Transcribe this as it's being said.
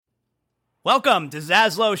Welcome to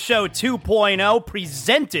Zaslow Show 2.0,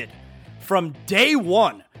 presented from day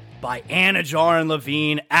one by Anajar and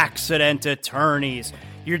Levine Accident Attorneys.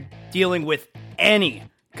 You're dealing with any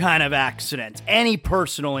kind of accident, any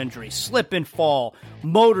personal injury, slip and fall,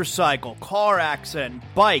 motorcycle, car accident,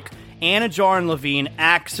 bike. Anajar and Levine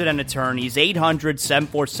Accident Attorneys,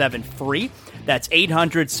 800-747-FREE. That's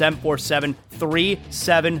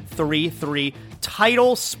 800-747-3733.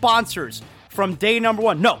 Title sponsors from day number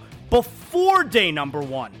one. No, before day number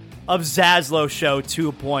one of Zaslow Show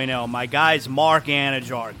 2.0. My guys, Mark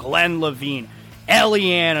Anajar, Glenn Levine, Ellie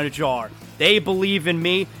Anajar. They believe in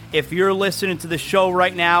me. If you're listening to the show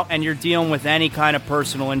right now and you're dealing with any kind of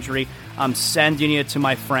personal injury, I'm sending you to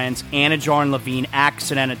my friends, Anajar and Levine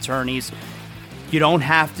Accident Attorneys. You don't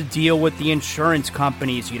have to deal with the insurance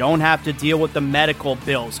companies. You don't have to deal with the medical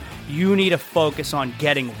bills. You need to focus on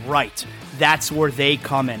getting right. That's where they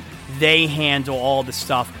come in. They handle all the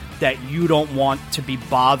stuff that you don't want to be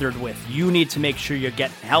bothered with. You need to make sure you're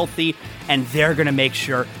getting healthy, and they're going to make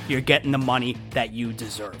sure you're getting the money that you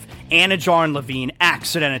deserve. Anajar and Levine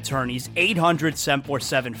Accident Attorneys,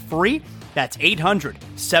 800-747-FREE. That's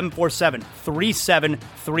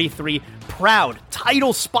 800-747-3733. Proud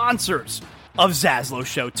title sponsors of Zaslow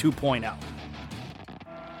Show 2.0.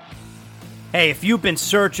 Hey, if you've been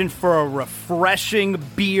searching for a refreshing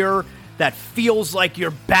beer that feels like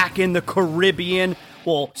you're back in the Caribbean,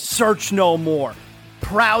 well, search no more.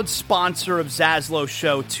 Proud sponsor of Zaslow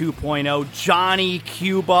Show 2.0, Johnny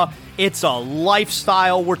Cuba. It's a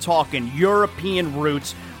lifestyle. We're talking European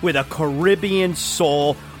roots with a Caribbean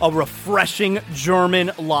soul, a refreshing German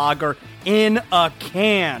lager in a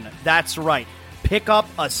can. That's right. Pick up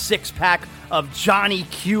a six-pack of Johnny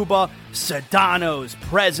Cuba, Sedanos,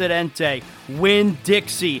 Presidente,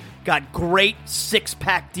 Winn-Dixie. Got great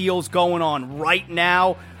six-pack deals going on right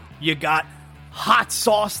now. You got hot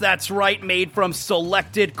sauce, that's right, made from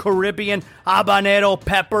selected Caribbean habanero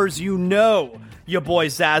peppers. You know your boy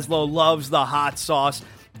Zaslow loves the hot sauce.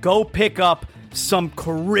 Go pick up some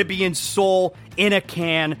Caribbean soul in a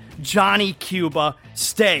can. Johnny Cuba,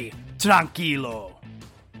 stay tranquilo.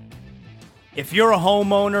 If you're a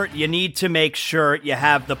homeowner, you need to make sure you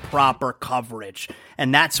have the proper coverage.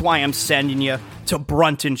 And that's why I'm sending you to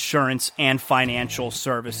Brunt Insurance and Financial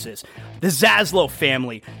Services. The Zaslow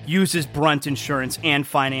family uses Brunt Insurance and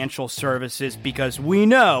Financial Services because we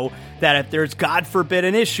know that if there's, God forbid,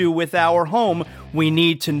 an issue with our home, we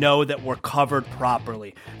need to know that we're covered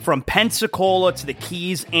properly. From Pensacola to the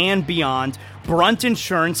Keys and beyond, Brunt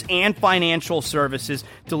Insurance and Financial Services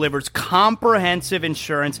delivers comprehensive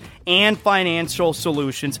insurance and financial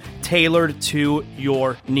solutions tailored to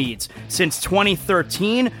your needs. Since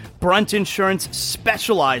 2013, Brunt Insurance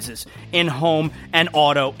specializes in home and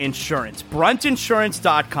auto insurance.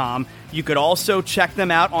 BruntInsurance.com. You could also check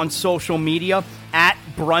them out on social media at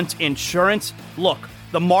Brunt Insurance. Look,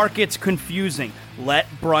 the market's confusing. Let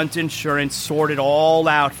Brunt Insurance sort it all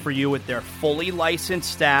out for you with their fully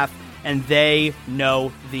licensed staff, and they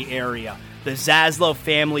know the area. The Zaslow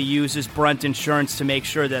family uses Brunt Insurance to make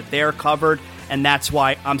sure that they're covered, and that's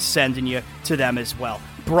why I'm sending you to them as well.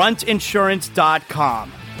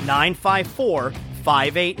 BruntInsurance.com,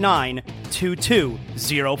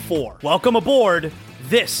 954-589-2204. Welcome aboard.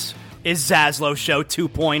 This is Zaslow Show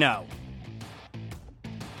 2.0.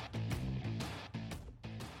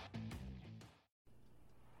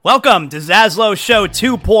 Welcome to Zaslow Show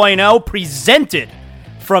 2.0, presented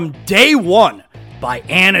from day one by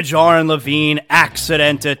Anajar and Levine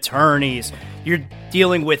Accident Attorneys. You're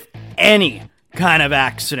dealing with any kind of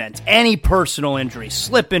accident, any personal injury,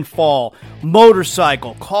 slip and fall,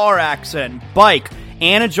 motorcycle, car accident, bike.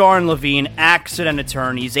 Anajar and Levine Accident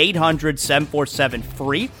Attorneys,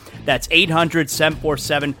 800-747-FREE. That's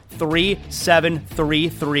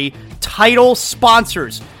 800-747-3733. Title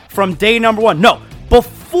sponsors from day number one. No,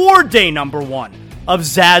 before day number one of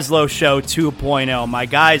Zaslow Show 2.0. My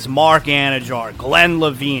guys, Mark Anajar, Glenn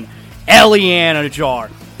Levine, Ellie Anajar.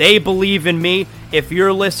 They believe in me. If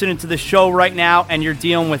you're listening to the show right now and you're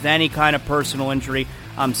dealing with any kind of personal injury,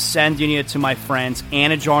 I'm sending you to my friends,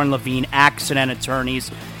 Anajar and Levine Accident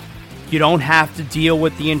Attorneys. You don't have to deal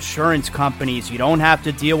with the insurance companies. You don't have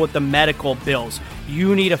to deal with the medical bills.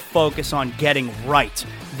 You need to focus on getting right.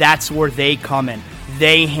 That's where they come in.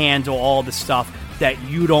 They handle all the stuff that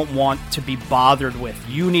you don't want to be bothered with.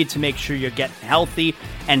 You need to make sure you're getting healthy,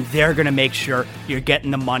 and they're going to make sure you're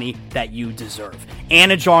getting the money that you deserve.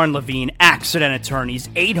 Anajar and Levine Accident Attorneys,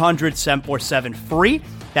 800-747-FREE.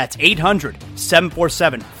 That's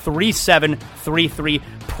 800-747-3733.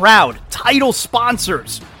 Proud title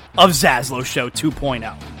sponsors of Zaslow Show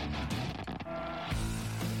 2.0.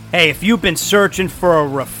 Hey, if you've been searching for a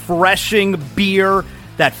refreshing beer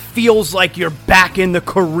that feels like you're back in the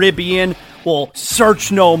Caribbean, well,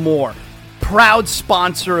 search no more. Proud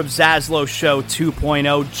sponsor of Zaslow Show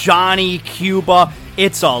 2.0, Johnny Cuba.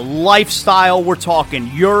 It's a lifestyle. We're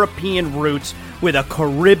talking European roots with a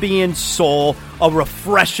Caribbean soul, a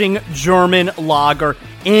refreshing German lager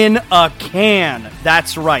in a can.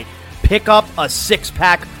 That's right. Pick up a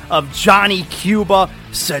six-pack of Johnny Cuba,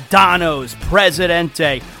 Sedanos,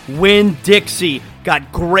 Presidente, Winn-Dixie.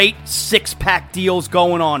 Got great six-pack deals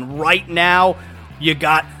going on right now. You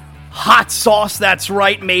got hot sauce, that's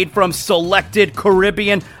right, made from selected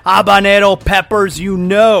Caribbean habanero peppers. You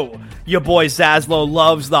know your boy Zaslow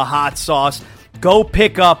loves the hot sauce. Go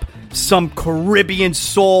pick up some Caribbean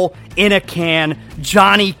soul in a can.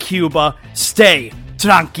 Johnny Cuba, stay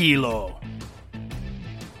tranquilo.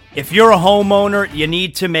 If you're a homeowner, you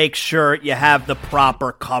need to make sure you have the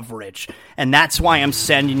proper coverage. And that's why I'm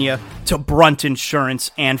sending you to Brunt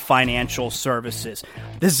Insurance and Financial Services.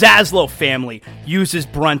 The Zaslow family uses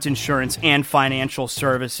Brunt Insurance and Financial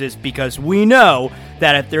Services because we know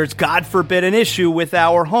that if there's, God forbid, an issue with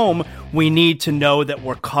our home, we need to know that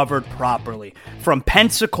we're covered properly. From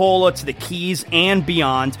Pensacola to the Keys and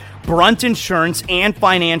beyond, Brunt Insurance and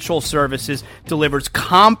Financial Services delivers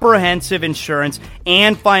comprehensive insurance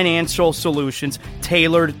and financial solutions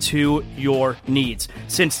tailored to your needs.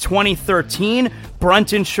 Since 2013,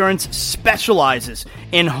 Brunt Insurance specializes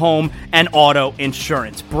in home and auto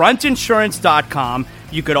insurance. BruntInsurance.com.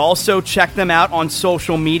 You could also check them out on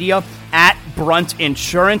social media at Brunt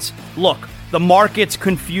Insurance. Look, the market's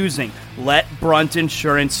confusing. Let Brunt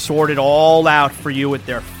Insurance sort it all out for you with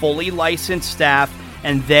their fully licensed staff,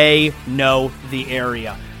 and they know the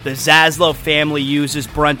area. The Zaslow family uses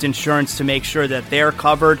Brunt Insurance to make sure that they're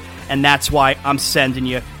covered, and that's why I'm sending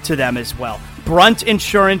you to them as well.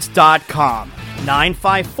 BruntInsurance.com,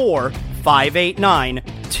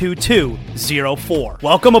 954-589-2204.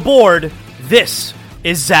 Welcome aboard. This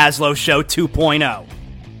is Zaslow Show 2.0.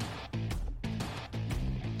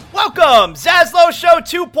 Welcome, Zaslow Show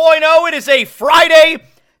 2.0. It is a Friday,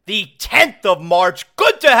 the 10th of March.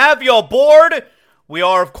 Good to have you aboard. We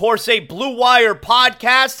are, of course, a Blue Wire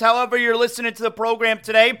podcast. However you're listening to the program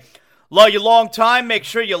today, love you long time. Make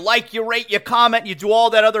sure you like, you rate, you comment, you do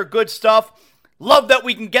all that other good stuff. Love that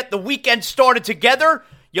we can get the weekend started together.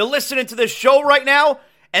 You're listening to this show right now,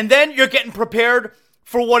 and then you're getting prepared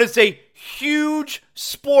for what is a huge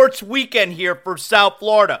sports weekend here for South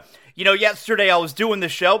Florida. You know, yesterday I was doing the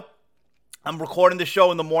show. I'm recording the show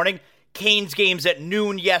in the morning. Canes games at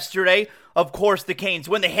noon yesterday. Of course, the Canes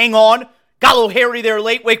win. They hang on. Got a little hairy there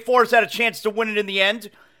late. Wake Forest had a chance to win it in the end.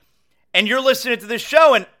 And you're listening to this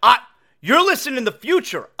show, and you're listening in the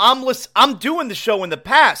future. I'm doing the show in the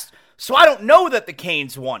past. So I don't know that the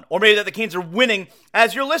Canes won. Or maybe that the Canes are winning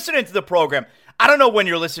as you're listening to the program. I don't know when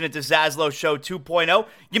you're listening to Zaslow Show 2.0.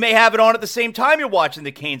 You may have it on at the same time you're watching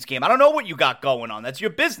the Canes game. I don't know what you got going on. That's your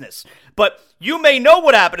business. But you may know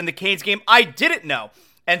what happened in the Canes game. I didn't know.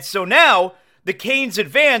 And so now the Canes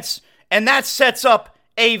advance, and that sets up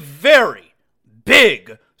a very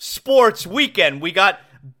big sports weekend. We got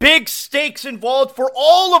big stakes involved for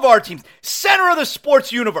all of our teams. Center of the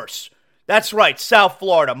sports universe. That's right, South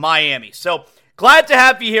Florida, Miami. So glad to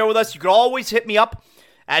have you here with us. You can always hit me up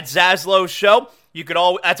at Zaslow Show.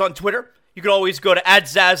 That's on Twitter. You can always go to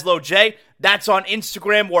 @ZaslowJ. That's on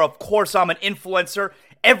Instagram, where, of course, I'm an influencer.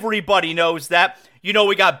 Everybody knows that. You know,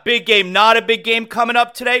 we got big game, not a big game coming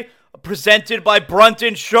up today, presented by Brunt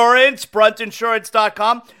Insurance,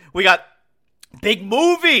 BruntInsurance.com. We got big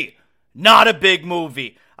movie, not a big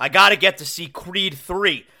movie. I got to get to see Creed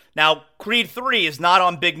 3. Now, Creed 3 is not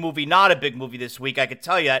on Big Movie, not a big movie this week. I can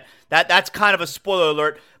tell you that. That's kind of a spoiler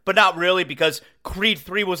alert, but not really, because Creed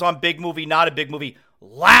 3 was on Big Movie, not a big movie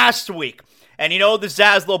last week. And you know, the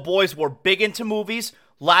Zaslow boys were big into movies.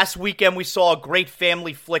 Last weekend, we saw a great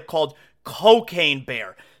family flick called Cocaine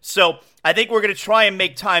Bear. So I think we're going to try and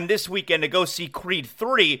make time this weekend to go see Creed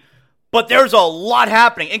 3. But there's a lot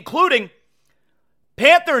happening, including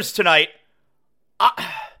Panthers tonight.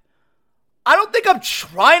 I don't think I'm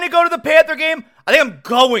trying to go to the Panther game. I think I'm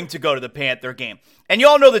going to go to the Panther game. And you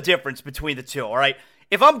all know the difference between the two, all right?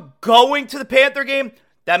 If I'm going to the Panther game,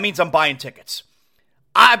 that means I'm buying tickets.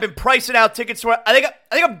 I've been pricing out tickets. I think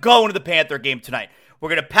I'm going to the Panther game tonight. We're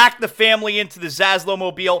going to pack the family into the Zaslow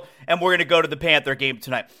Mobile, and we're going to go to the Panther game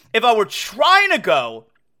tonight. If I were trying to go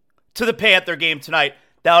to the Panther game tonight,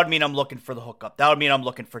 that would mean I'm looking for the hookup. That would mean I'm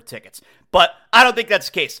looking for tickets. But I don't think that's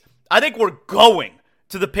the case. I think we're going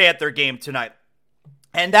to the Panther game tonight.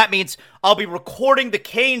 And that means I'll be recording the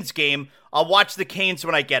Canes game. I'll watch the Canes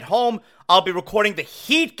when I get home. I'll be recording the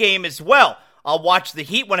Heat game as well. I'll watch the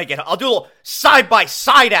Heat when I get home. I'll do a little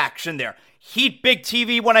side-by-side action there. Heat big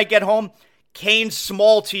TV when I get home. Canes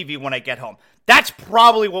small TV when I get home. That's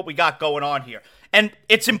probably what we got going on here. And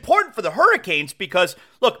it's important for the Hurricanes because,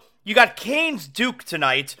 look, you got Canes Duke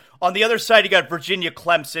tonight. On the other side, you got Virginia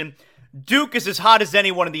Clemson. Duke is as hot as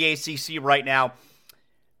anyone in the ACC right now.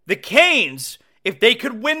 The Canes, if they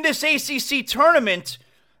could win this ACC tournament,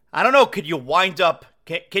 I don't know, could you wind up,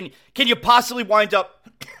 can you possibly wind up,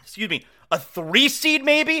 excuse me, a 3 seed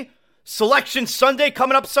maybe? Selection Sunday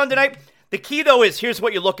coming up Sunday night. The key, though, is here's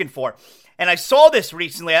what you're looking for. And I saw this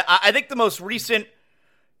recently. I think the most recent,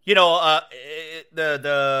 the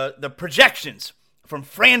projections from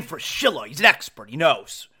Fran Fraschilla, he's an expert, he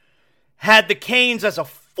knows, had the Canes as a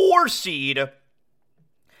 4 seed,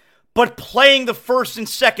 but playing the first and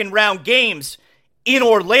second round games in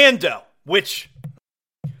Orlando, which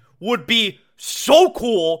would be so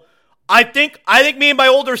cool. I think me and my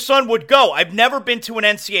older son would go. I've never been to an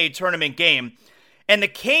NCAA tournament game. And the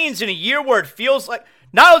Canes, in a year where it feels like,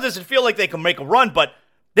 not only does it feel like they can make a run, but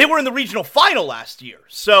they were in the regional final last year.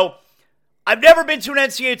 So I've never been to an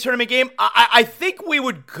NCAA tournament game. I think we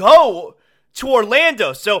would go to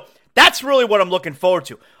Orlando. So that's really what I'm looking forward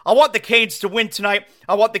to. I want the Canes to win tonight.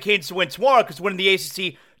 I want the Canes to win tomorrow because winning the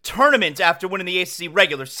ACC tournament after winning the ACC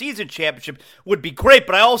regular season championship would be great.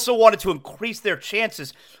 But I also wanted to increase their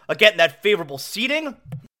chances of getting that favorable seeding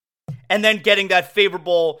and then getting that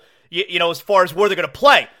favorable, as far as where they're going to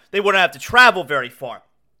play. They wouldn't have to travel very far.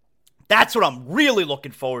 That's what I'm really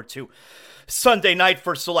looking forward to Sunday night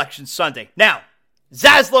for Selection Sunday. Now,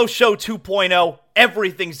 Zaslow Show 2.0,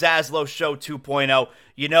 everything Zaslow Show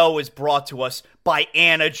 2.0, is brought to us by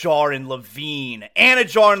Anajar and Levine.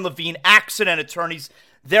 Anajar and Levine, accident attorneys.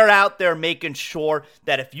 They're out there making sure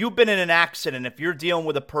that if you've been in an accident, if you're dealing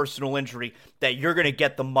with a personal injury, that you're going to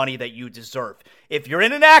get the money that you deserve. If you're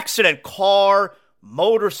in an accident, car,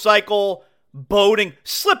 motorcycle, boating,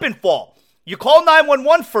 slip and fall, you call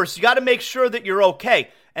 911 first. You got to make sure that you're okay.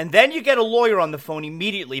 And then you get a lawyer on the phone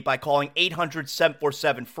immediately by calling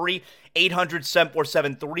 800-747-FREE,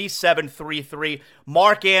 800-747-3733.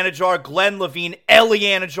 Mark Anajar, Glenn Levine, Ellie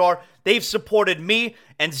Anajar, they've supported me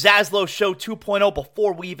and Zaslow Show 2.0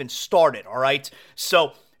 before we even started, all right?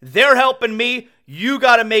 So they're helping me. You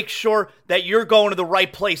got to make sure that you're going to the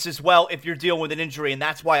right place as well if you're dealing with an injury, and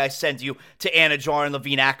that's why I send you to Anajar and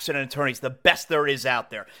Levine Accident Attorneys, the best there is out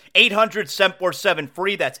there.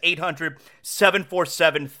 800-747-FREE, that's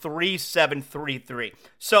 800-747-3733.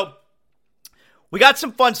 So, we got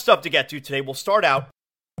some fun stuff to get to today. We'll start out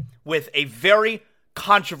with a very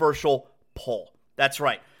controversial poll. That's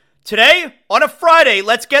right. Today, on a Friday,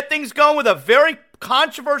 let's get things going with a very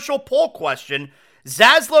controversial poll question.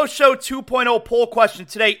 Zaslow Show 2.0 poll question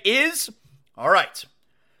today is, all right,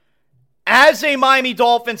 as a Miami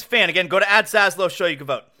Dolphins fan, again, go to @Zaslow Show, you can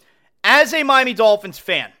vote. As a Miami Dolphins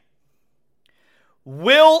fan,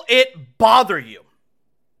 will it bother you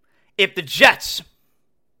if the Jets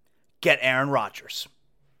get Aaron Rodgers?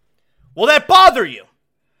 Will that bother you?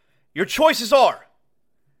 Your choices are,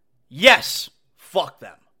 yes, fuck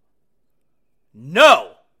them.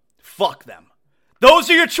 No, fuck them.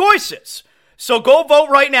 Those are your choices. So go vote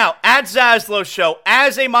right now at Zaslow Show.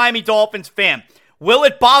 As a Miami Dolphins fan, will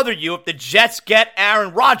it bother you if the Jets get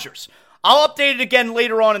Aaron Rodgers? I'll update it again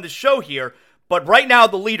later on in the show here, but right now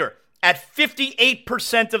the leader at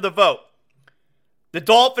 58% of the vote. The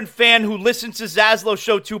Dolphin fan who listens to Zaslow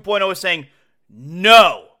Show 2.0 is saying,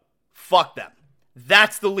 no, fuck them.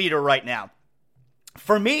 That's the leader right now.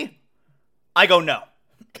 For me, I go no.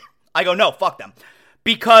 I go no, fuck them.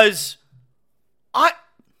 Because I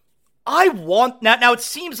want now. It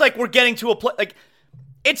seems like we're getting to a place. Like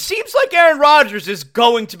it seems like Aaron Rodgers is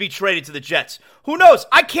going to be traded to the Jets. Who knows?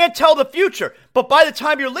 I can't tell the future. But by the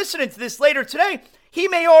time you're listening to this later today, he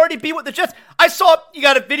may already be with the Jets. I saw you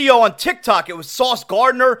got a video on TikTok. It was Sauce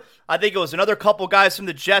Gardner. I think it was another couple guys from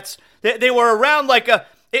the Jets. They were around like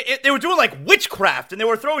they were doing like witchcraft and they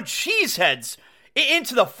were throwing cheese heads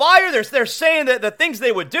into the fire. They're saying that the things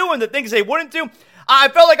they would do and the things they wouldn't do. I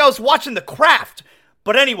felt like I was watching The Craft.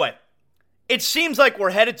 But anyway. It seems like we're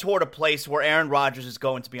headed toward a place where Aaron Rodgers is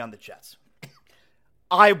going to be on the Jets.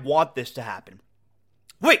 I want this to happen.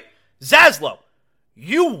 Wait, Zaslow,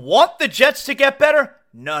 you want the Jets to get better?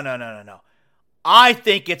 No. I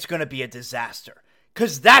think it's going to be a disaster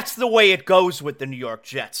because that's the way it goes with the New York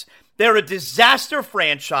Jets. They're a disaster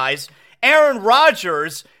franchise. Aaron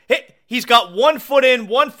Rodgers, he's got 1 foot in,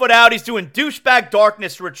 1 foot out. He's doing douchebag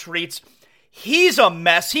darkness retreats. He's a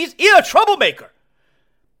mess. He's a troublemaker.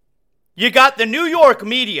 You got the New York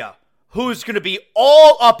media, who's going to be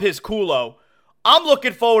all up his culo. I'm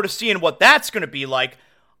looking forward to seeing what that's going to be like.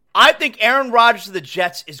 I think Aaron Rodgers of the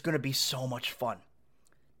Jets is going to be so much fun.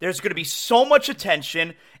 There's going to be so much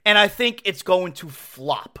attention, and I think it's going to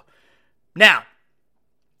flop. Now,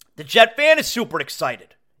 the Jet fan is super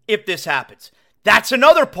excited if this happens. That's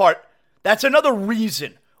another part. That's another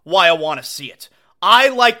reason why I want to see it. I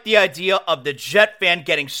like the idea of the Jet fan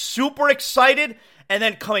getting super excited and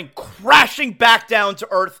then coming crashing back down to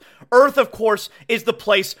earth. Earth, of course, is the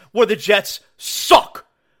place where the Jets suck.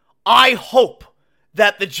 I hope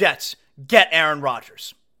that the Jets get Aaron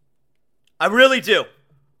Rodgers. I really do.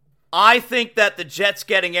 I think that the Jets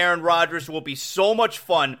getting Aaron Rodgers will be so much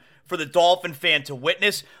fun for the Dolphin fan to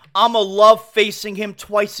witness. I'm going to love facing him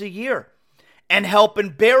twice a year and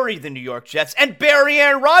helping bury the New York Jets and bury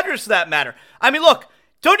Aaron Rodgers for that matter. I mean, look,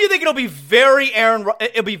 don't you think it'll be very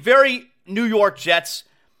New York Jets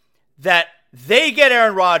that they get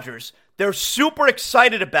Aaron Rodgers, they're super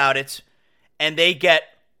excited about it, and they get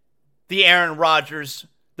the Aaron Rodgers,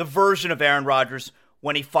 the version of Aaron Rodgers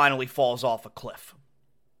when he finally falls off a cliff.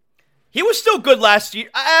 He was still good last year.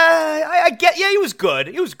 He was good.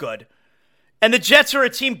 He was good. And the Jets are a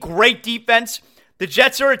team, great defense. The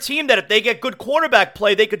Jets are a team that if they get good quarterback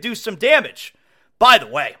play, they could do some damage. By the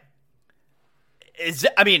way,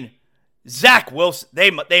 Zach Wilson,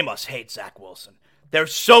 they must hate Zach Wilson. They're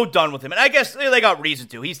so done with him. And I guess they got reason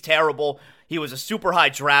to. He's terrible. He was a super high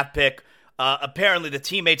draft pick. Apparently the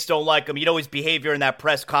teammates don't like him. You know, his behavior in that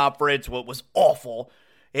press conference was awful.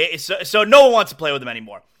 So no one wants to play with him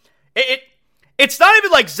anymore. It's not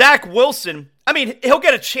even like Zach Wilson. I mean, he'll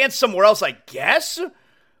get a chance somewhere else, I guess.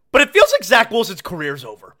 But it feels like Zach Wilson's career's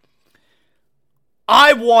over.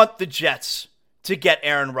 I want the Jets to get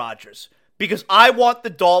Aaron Rodgers because I want the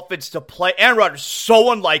Dolphins to play. Aaron Rodgers so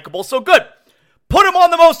unlikable, so good. Put him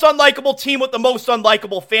on the most unlikable team with the most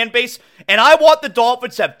unlikable fan base, and I want the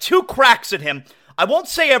Dolphins to have 2 cracks at him. I won't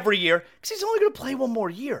say every year because he's only going to play 1 more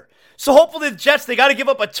year. So hopefully the Jets, they got to give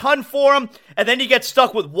up a ton for him, and then you get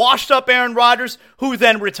stuck with washed-up Aaron Rodgers, who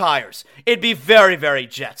then retires. It'd be very, very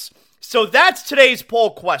Jets. So that's today's poll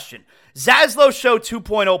question. Zaslow Show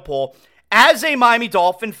 2.0 poll. As a Miami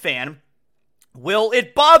Dolphin fan, will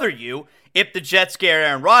it bother you if the Jets get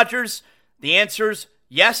Aaron Rodgers? The answer's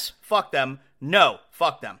yes, fuck them. No,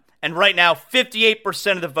 fuck them. And right now,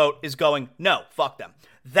 58% of the vote is going, no, fuck them.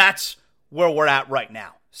 That's where we're at right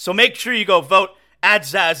now. So make sure you go vote at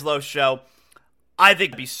Zaslow Show. I think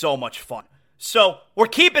it'd be so much fun. So we're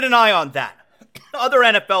keeping an eye on that. Other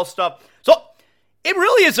NFL stuff. So it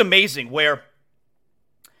really is amazing where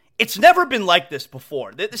it's never been like this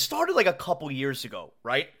before. This started like a couple years ago,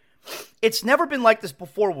 right? It's never been like this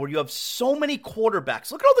before where you have so many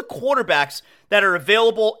quarterbacks. Look at all the quarterbacks that are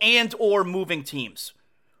available and or moving teams.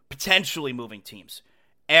 Potentially moving teams.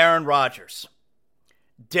 Aaron Rodgers.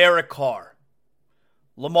 Derek Carr.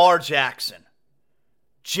 Lamar Jackson.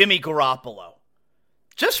 Jimmy Garoppolo.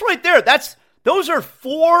 Just right there, those are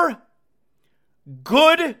 4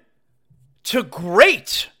 good to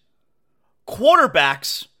great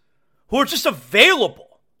quarterbacks who are just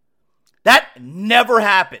available. That never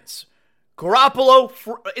happens. Garoppolo,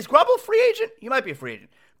 is Garoppolo a free agent? He might be a free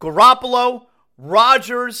agent. Garoppolo,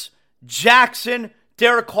 Rodgers, Jackson,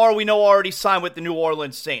 Derek Carr, we know already signed with the New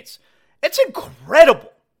Orleans Saints. It's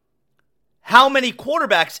incredible how many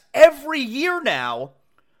quarterbacks every year now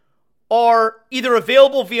are either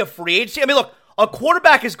available via free agency. I mean, look, a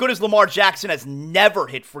quarterback as good as Lamar Jackson has never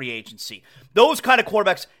hit free agency. Those kind of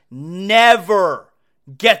quarterbacks never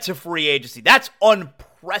get to free agency. That's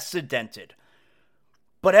unprecedented.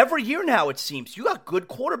 But every year now, it seems, you got good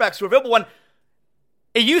quarterbacks who are available. When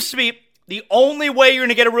it used to be the only way you're going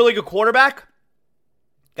to get a really good quarterback,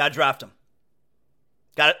 got to draft him.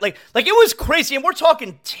 Got it? Like it was crazy. And we're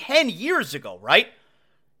talking 10 years ago, right?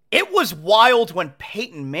 It was wild when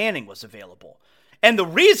Peyton Manning was available. And the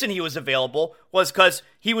reason he was available was because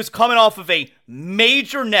he was coming off of a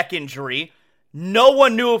major neck injury. No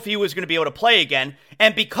one knew if he was going to be able to play again.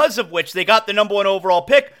 And because of which, they got the number 1 overall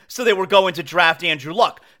pick, so they were going to draft Andrew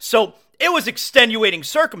Luck. So it was extenuating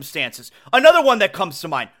circumstances. Another one that comes to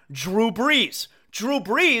mind, Drew Brees. Drew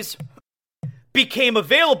Brees became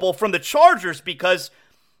available from the Chargers because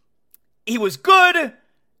he was good,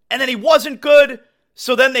 and then he wasn't good.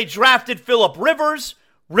 So then they drafted Phillip Rivers.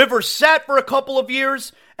 Rivers sat for a couple of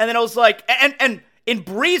years, and then I was like, and in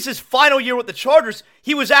Brees' final year with the Chargers,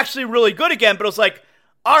 he was actually really good again, but it was like,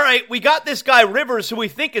 all right, we got this guy Rivers who we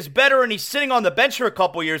think is better, and he's sitting on the bench for a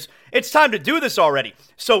couple years. It's time to do this already.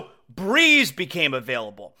 So Brees became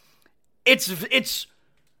available.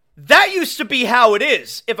 That used to be how it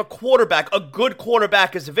is if a good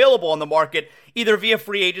quarterback is available on the market, either via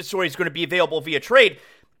free agency or he's going to be available via trade.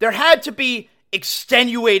 There had to be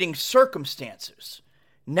extenuating circumstances.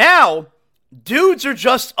 Now, dudes are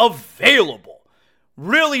just available.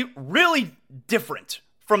 Really, really different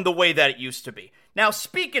from the way that it used to be. Now,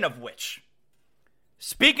 speaking of which,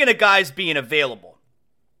 speaking of guys being available,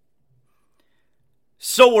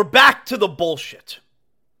 so we're back to the bullshit.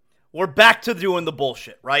 We're back to doing the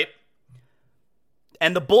bullshit, right?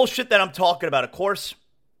 And the bullshit that I'm talking about, of course,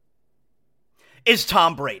 is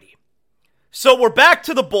Tom Brady. So we're back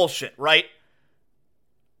to the bullshit, right?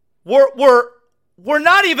 We're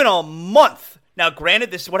not even a month. Now, granted,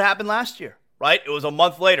 this is what happened last year, right? It was a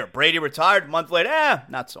month later. Brady retired. A month later,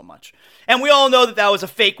 not so much. And we all know that that was a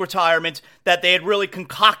fake retirement, that they had really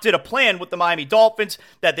concocted a plan with the Miami Dolphins,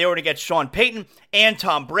 that they were going to get Sean Payton and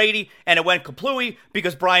Tom Brady, and it went kaplooey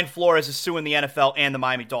because Brian Flores is suing the NFL and the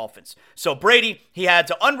Miami Dolphins. So Brady, he had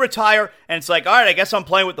to unretire, and it's like, all right, I guess I'm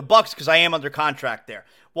playing with the Bucs because I am under contract there.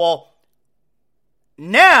 Well,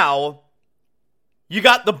 now you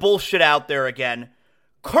got the bullshit out there again.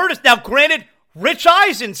 Now granted, Rich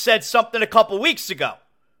Eisen said something a couple weeks ago,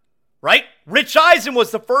 right? Rich Eisen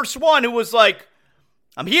was the first one who was like,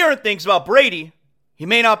 I'm hearing things about Brady. He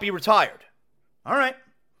may not be retired. All right.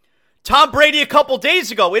 Tom Brady a couple days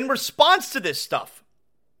ago, in response to this stuff,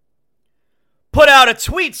 put out a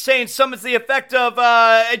tweet saying something to the effect of,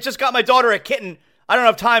 I just got my daughter a kitten. I don't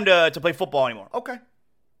have time to play football anymore. Okay.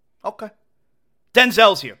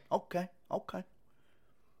 Denzel's here. Okay.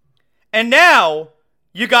 And now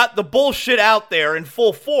you got the bullshit out there in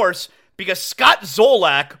full force because Scott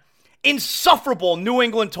Zolak, insufferable New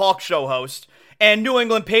England talk show host and New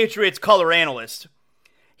England Patriots color analyst,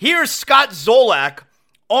 here's Scott Zolak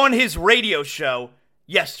on his radio show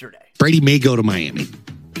yesterday. Brady may go to Miami.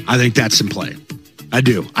 I think that's in play. I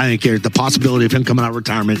do. I think the possibility of him coming out of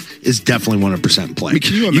retirement is definitely 100% in play.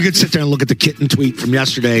 You could sit there and look at the kitten tweet from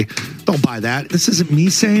yesterday. Don't buy that. This isn't me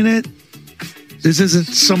saying it. This isn't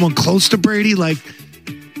someone close to Brady. Like,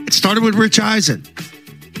 it started with Rich Eisen.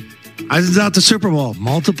 Eisen's out the Super Bowl.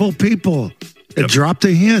 Multiple people that dropped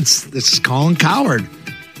the hints. This is Colin Cowherd.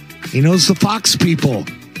 He knows the Fox people.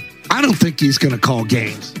 I don't think he's going to call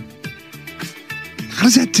games. How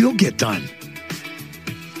does that deal get done?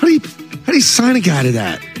 How do you sign a guy to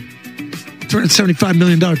that? $375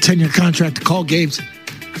 million 10-year contract to call games.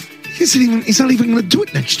 He's not even going to do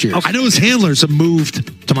it next year. I know his handlers have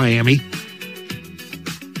moved to Miami.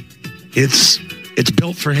 It's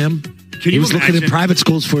built for him. He was looking at private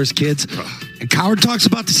schools for his kids. And Cowherd talks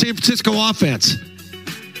about the San Francisco offense.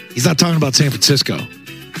 He's not talking about San Francisco.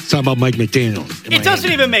 He's talking about Mike McDaniel. It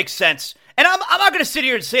doesn't even make sense. And I'm not going to sit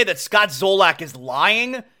here and say that Scott Zolak is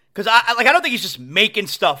lying, because I don't think he's just making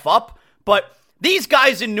stuff up. But these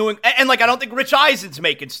guys in New England, and I don't think Rich Eisen's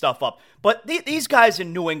making stuff up, but these guys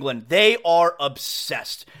in New England, they are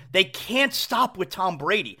obsessed. They can't stop with Tom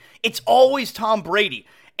Brady. It's always Tom Brady.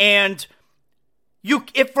 And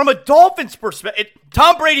if from a Dolphins perspective,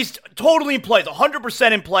 Tom Brady's totally in play,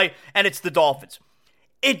 100% in play, and it's the Dolphins.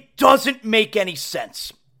 It doesn't make any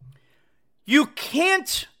sense. You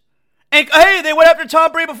can't. And hey, they went after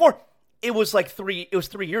Tom Brady before. It was 3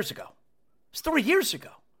 years ago. It was 3 years ago.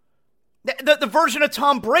 The version of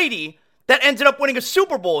Tom Brady that ended up winning a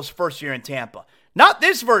Super Bowl his first year in Tampa. Not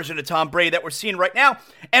this version of Tom Brady that we're seeing right now.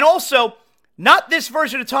 And also, not this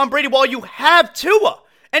version of Tom Brady while you have Tua.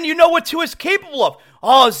 And you know what Tua's capable of.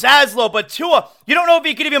 Oh, Zaslow, but Tua, you don't know if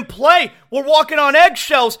he can even play. We're walking on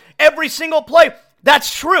eggshells every single play.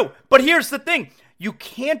 That's true. But here's the thing. You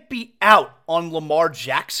can't be out on Lamar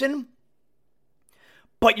Jackson,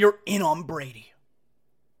 but you're in on Brady.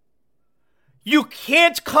 You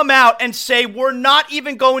can't come out and say, we're not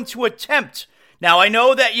even going to attempt. Now, I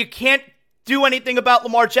know that you can't do anything about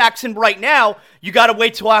Lamar Jackson right now. You got to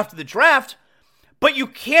wait till after the draft. But you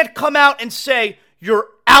can't come out and say, you're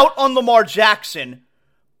out on Lamar Jackson,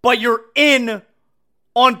 but you're in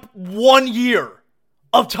on 1 year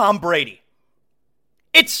of Tom Brady.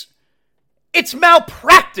 It's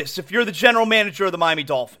malpractice if you're the general manager of the Miami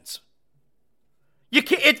Dolphins. You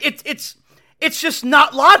can't. It's just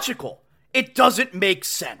not logical. It doesn't make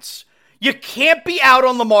sense. You can't be out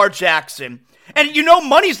on Lamar Jackson, and you know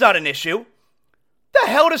money's not an issue. The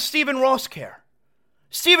hell does Stephen Ross care?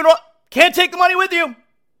 Stephen Ross can't take the money with you.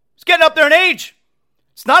 He's getting up there in age.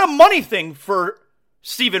 It's not a money thing for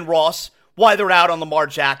Stephen Ross why they're out on Lamar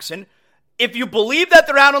Jackson. If you believe that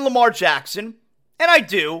they're out on Lamar Jackson, and I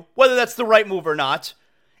do, whether that's the right move or not,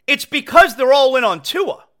 it's because they're all in on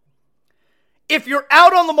Tua. If you're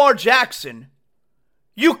out on Lamar Jackson,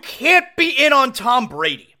 you can't be in on Tom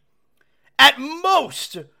Brady. At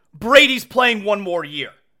most, Brady's playing one more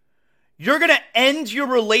year. You're going to end your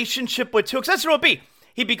relationship with Tua, because that's what it'll be.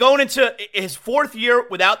 He'd be going into his 4th year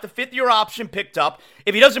without the 5th-year option picked up.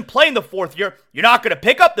 If he doesn't play in the 4th year, you're not going to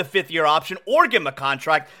pick up the 5th-year option or give him a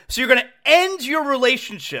contract. So you're going to end your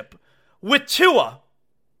relationship with Tua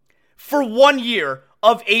for 1 year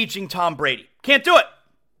of aging Tom Brady. Can't do it.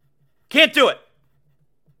 Can't do it.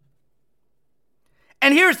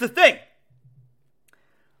 And here's the thing.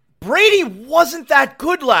 Brady wasn't that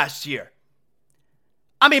good last year.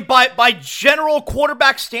 I mean, by general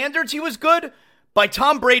quarterback standards, he was good. By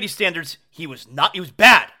Tom Brady standards, he was not. He was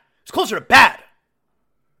bad. He was closer to bad.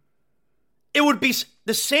 It would be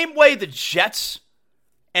the same way the Jets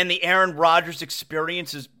and the Aaron Rodgers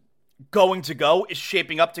experience is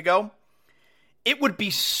shaping up to go. It would be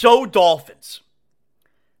so Dolphins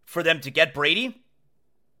for them to get Brady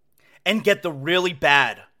and get the really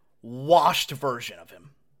bad, washed version of him.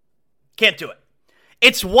 Can't do it.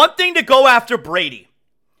 It's one thing to go after Brady,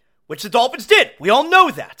 which the Dolphins did. We all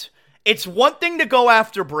know that. It's one thing to go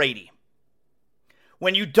after Brady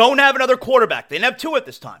when you don't have another quarterback. They didn't have two at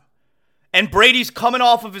this time. And Brady's coming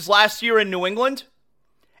off of his last year in New England,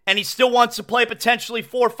 and he still wants to play potentially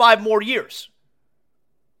 4 or 5 more years.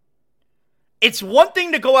 It's one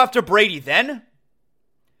thing to go after Brady then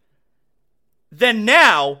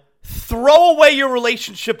now throw away your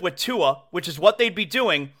relationship with Tua, which is what they'd be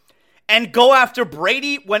doing, and go after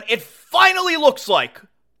Brady when it finally looks like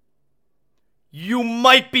you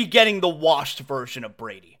might be getting the washed version of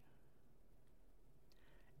Brady.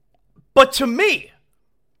 But to me,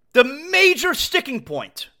 the major sticking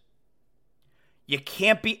point, you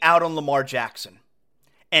can't be out on Lamar Jackson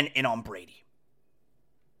and in on Brady.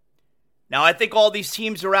 Now, I think all these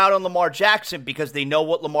teams are out on Lamar Jackson because they know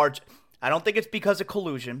what I don't think it's because of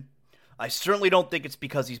collusion. I certainly don't think it's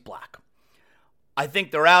because he's black. I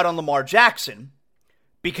think they're out on Lamar Jackson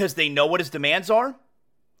because they know what his demands are,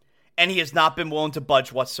 and he has not been willing to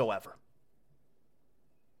budge whatsoever.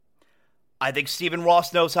 I think Stephen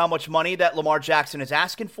Ross knows how much money that Lamar Jackson is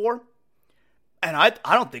asking for, and I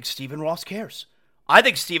don't think Stephen Ross cares. I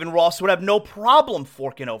think Stephen Ross would have no problem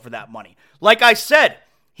forking over that money. Like I said,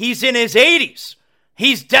 he's in his 80s.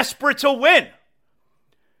 He's desperate to win.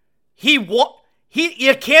 You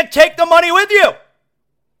can't take the money with you.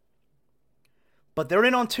 But they're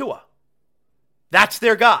in on Tua. That's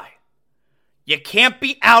their guy. You can't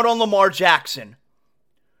be out on Lamar Jackson,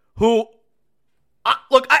 who, I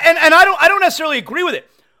don't necessarily agree with it.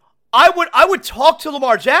 I would talk to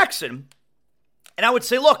Lamar Jackson, and I would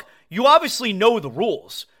say, look, you obviously know the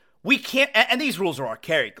rules. We can't, and these rules are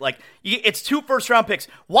archaic. Like, it's 2 first-round picks.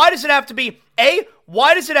 Why does it have to be,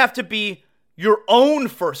 why does it have to be your own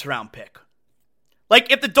first-round pick?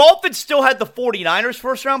 Like, if the Dolphins still had the 49ers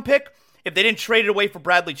first-round pick, if they didn't trade it away for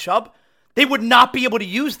Bradley Chubb, they would not be able to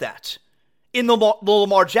use that in the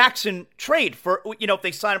Lamar Jackson trade for, if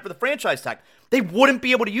they sign up for the franchise tag. They wouldn't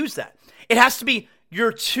be able to use that. It has to be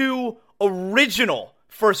your 2 original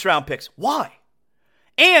first-round picks. Why?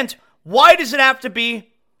 And why does it have to be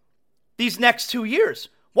these next 2 years?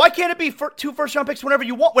 Why can't it be 2 first-round picks whenever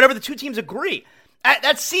you want, whenever the 2 teams agree?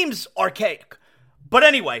 That seems archaic. But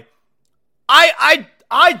anyway,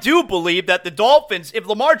 I do believe that the Dolphins, if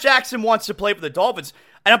Lamar Jackson wants to play for the Dolphins,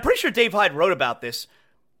 and I'm pretty sure Dave Hyde wrote about this,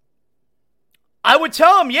 I would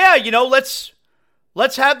tell him,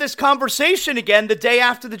 let's have this conversation again the day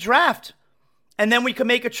after the draft, and then we can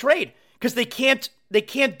make a trade, because they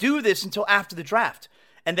can't do this until after the draft,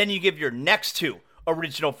 and then you give your next 2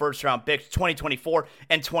 original first-round picks, 2024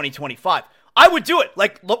 and 2025. I would do it.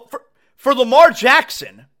 Like, look, for Lamar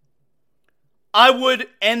Jackson, I would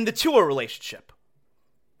end the Tua relationship.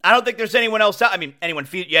 I don't think there's anyone else out. I mean,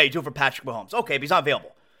 you do it for Patrick Mahomes. Okay, but he's not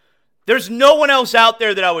available. There's no one else out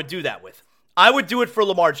there that I would do that with. I would do it for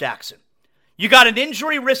Lamar Jackson. You got an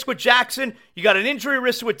injury risk with Jackson. You got an injury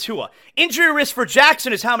risk with Tua. Injury risk for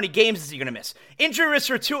Jackson is how many games is he going to miss. Injury risk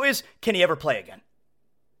for Tua is, can he ever play again?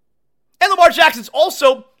 And Lamar Jackson's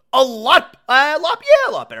also a lot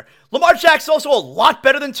better. Lamar Jackson's also a lot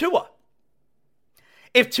better than Tua.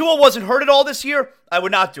 If Tua wasn't hurt at all this year, I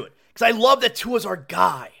would not do it. Because I love that Tua's our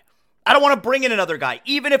guy. I don't want to bring in another guy.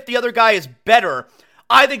 Even if the other guy is better,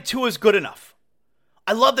 I think Tua's good enough.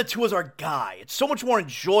 I love that Tua's our guy. It's so much more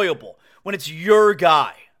enjoyable when it's your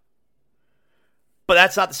guy. But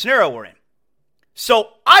that's not the scenario we're in. So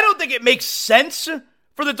I don't think it makes sense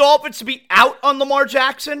for the Dolphins to be out on Lamar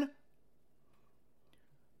Jackson.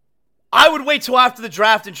 I would wait till after the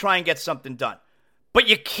draft and try and get something done. But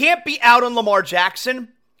you can't be out on Lamar Jackson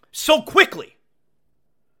so quickly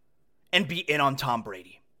and be in on Tom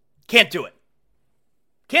Brady. Can't do it.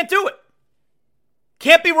 Can't do it.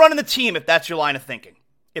 Can't be running the team if that's your line of thinking,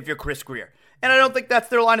 if you're Chris Grier. And I don't think that's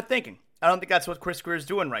their line of thinking. I don't think that's what Chris Grier is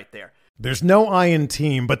doing right there. There's no I in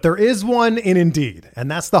team, but there is one in Indeed,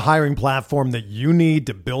 and that's the hiring platform that you need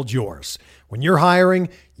to build yours. When you're hiring,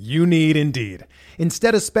 you need Indeed.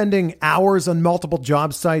 Instead of spending hours on multiple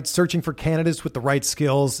job sites searching for candidates with the right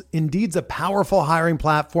skills, Indeed's a powerful hiring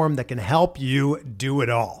platform that can help you do it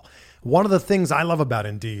all. One of the things I love about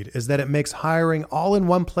Indeed is that it makes hiring all in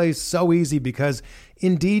one place so easy because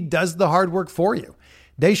Indeed does the hard work for you.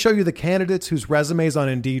 They show you the candidates whose resumes on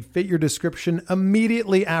Indeed fit your description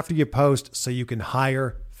immediately after you post so you can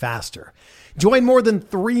hire faster. Join more than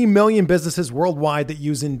 3 million businesses worldwide that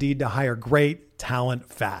use Indeed to hire great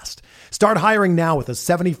talent fast. Start hiring now with a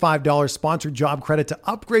 $75 sponsored job credit to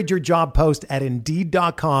upgrade your job post at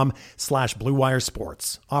Indeed.com/Blue Wire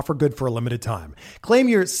Sports. Offer good for a limited time. Claim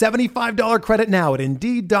your $75 credit now at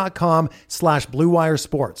Indeed.com/Blue Wire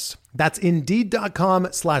Sports. That's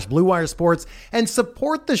Indeed.com/Blue Wire Sports, and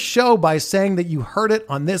support the show by saying that you heard it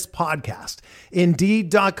on this podcast.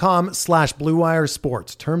 Indeed.com/Blue Wire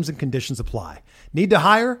Sports. Terms and conditions apply. Need to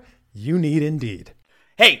hire? You need Indeed.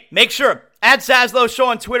 Hey, make sure, at Zaslow Show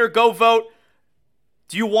on Twitter, go vote.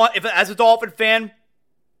 Do you want, if as a Dolphin fan,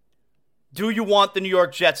 do you want the New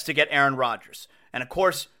York Jets to get Aaron Rodgers? And of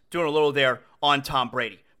course, doing a little there on Tom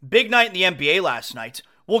Brady. Big night in the NBA last night.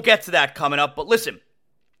 We'll get to that coming up, but listen.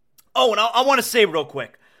 Oh, and I want to say real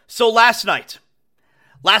quick. So last night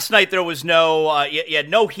there was no, you had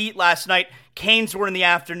no Heat last night. Canes were in the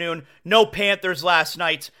afternoon. No Panthers last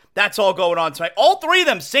night. That's all going on tonight. All three of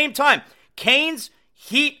them, same time. Canes,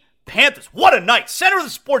 Heat, Panthers. What a night. Center of the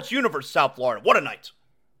sports universe, South Florida. What a night.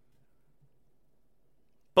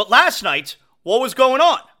 But last night, what was going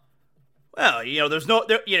on? Well, you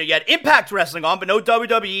had Impact Wrestling on, but no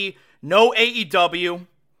WWE, no AEW.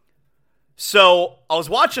 So I was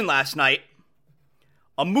watching last night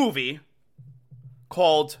a movie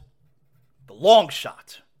called The Long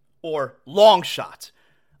Shot, or Long Shot.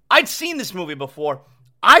 I'd seen this movie before.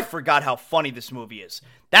 I forgot how funny this movie is.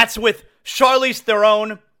 That's with Charlize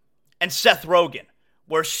Theron and Seth Rogen,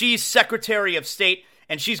 where she's Secretary of State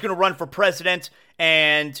and she's going to run for president,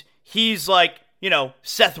 and he's like,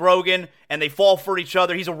 Seth Rogen, and they fall for each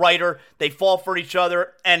other. He's a writer. They fall for each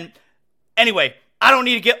other. And anyway, I don't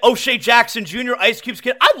need to get O'Shea Jackson Jr., Ice Cube's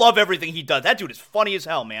kid. I love everything he does. That dude is funny as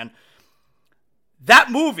hell, man.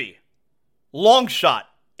 That movie, Long Shot,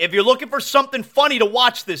 if you're looking for something funny to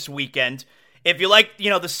watch this weekend, if you like,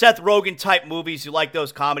 the Seth Rogen type movies, you like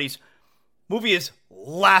those comedies, movie is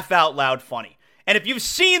laugh out loud funny. And if you've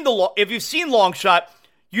seen Long Shot,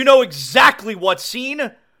 you know exactly what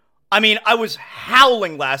scene. I mean, I was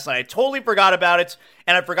howling last night. I totally forgot about it,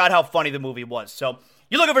 and I forgot how funny the movie was. So,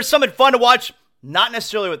 you're looking for something fun to watch, not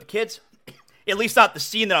necessarily with the kids, at least not the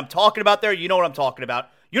scene that I'm talking about there. You know what I'm talking about.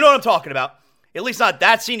 At least not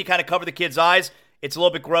that scene. You kind of cover the kids' eyes. It's a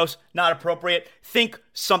little bit gross, not appropriate. Think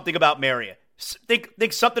something about Mary.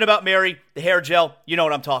 Think something about Mary, the hair gel. You know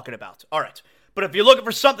what I'm talking about. All right. But if you're looking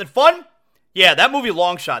for something fun, yeah, that movie,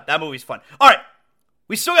 Long Shot, that movie's fun. All right.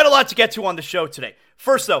 We still got a lot to get to on the show today.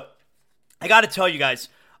 First, though, I got to tell you guys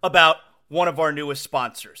about one of our newest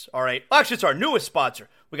sponsors. All right. Well, actually, it's our newest sponsor.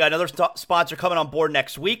 We got another sponsor coming on board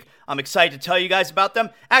next week. I'm excited to tell you guys about them.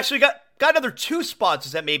 Actually, got another 2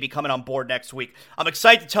 sponsors that may be coming on board next week. I'm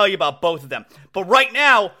excited to tell you about both of them. But right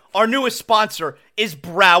now, our newest sponsor is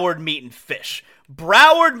Broward Meat and Fish.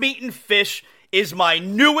 Broward Meat and Fish is my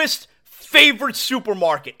newest favorite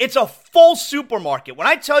supermarket. It's a full supermarket. When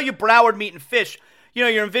I tell you Broward Meat and Fish, you're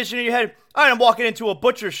envisioning in your head, all right, I'm walking into a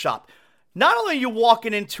butcher's shop. Not only are you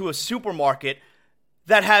walking into a supermarket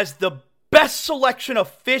that has the best selection of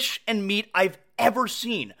fish and meat I've ever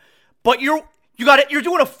seen, but you're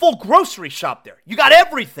doing a full grocery shop there. You got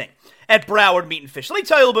everything at Broward Meat and Fish. Let me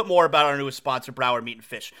tell you a little bit more about our newest sponsor, Broward Meat and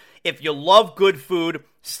Fish. If you love good food,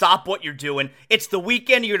 stop what you're doing. It's the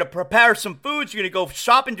weekend. You're going to prepare some foods. You're going to go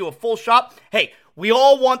shopping, do a full shop. Hey, we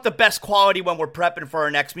all want the best quality when we're prepping for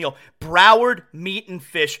our next meal. Broward Meat and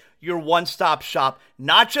Fish, your one-stop shop,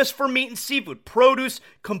 not just for meat and seafood, produce,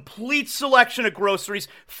 complete selection of groceries,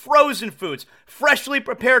 frozen foods, freshly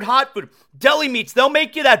prepared hot food, deli meats. They'll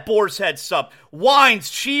make you that boar's head sub,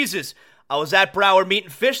 wines, cheeses. I was at Broward Meat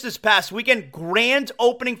and Fish this past weekend. Grand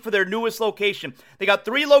opening for their newest location. They got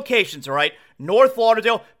 3 locations, all right? North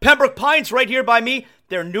Lauderdale, Pembroke Pines right here by me.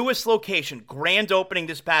 Their newest location, grand opening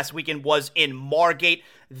this past weekend, was in Margate.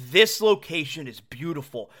 This location is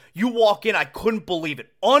beautiful. You walk in, I couldn't believe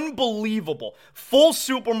it. Unbelievable. Full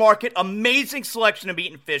supermarket, amazing selection of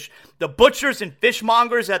meat and fish. The butchers and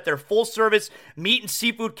fishmongers at their full-service meat and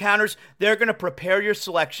seafood counters, they're going to prepare your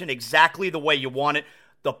selection exactly the way you want it.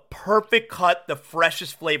 The perfect cut, the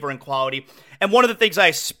freshest flavor and quality. And one of the things I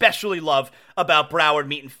especially love about Broward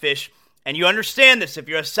Meat and Fish And you understand this if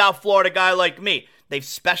you're a South Florida guy like me. They've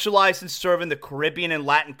specialized in serving the Caribbean and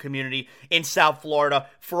Latin community in South Florida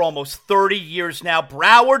for almost 30 years now.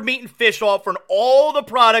 Broward Meat and Fish offering all the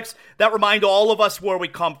products that remind all of us where we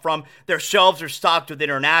come from. Their shelves are stocked with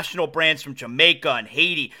international brands from Jamaica and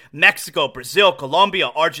Haiti, Mexico, Brazil, Colombia,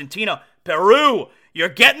 Argentina, Peru. You're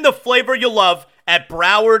getting the flavor you love at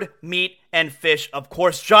Broward Meat and Fish. Of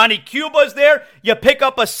course, Johnny Cuba's there. You pick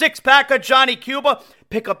up a 6-pack of Johnny Cuba.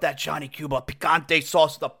 Pick up that Johnny Cuba picante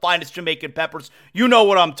sauce, the finest Jamaican peppers. You know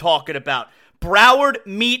what I'm talking about.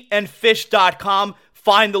 BrowardMeatandFish.com.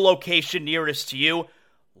 Find the location nearest to you.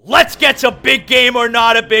 Let's get to big game or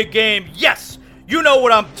not a big game. Yes, you know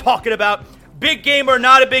what I'm talking about. Big game or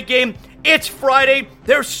not a big game. It's Friday.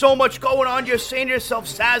 There's so much going on. You're saying to yourself,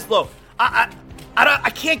 Sazlo, I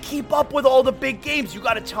can't keep up with all the big games. You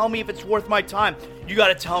got to tell me if it's worth my time. You got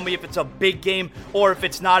to tell me if it's a big game or if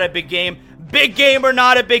it's not a big game. Big game or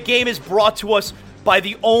not a big game is brought to us by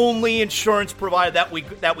the only insurance provider that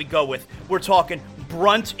we go with. We're talking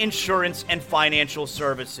Brunt Insurance and Financial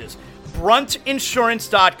Services.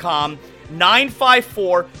 BruntInsurance.com,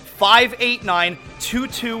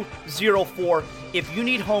 954-589-2204. If you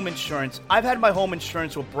need home insurance, I've had my home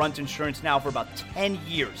insurance with Brunt Insurance now for about 10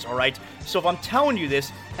 years, all right? So if I'm telling you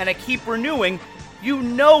this and I keep renewing, you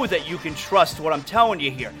know that you can trust what I'm telling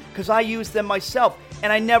you here because I use them myself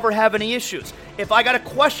and I never have any issues. If I got a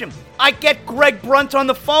question, I get Greg Brunt on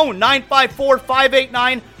the phone,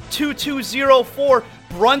 954-589-2204,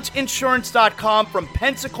 bruntinsurance.com, from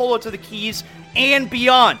Pensacola to the Keys and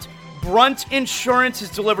beyond. Brunt Insurance is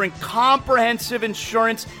delivering comprehensive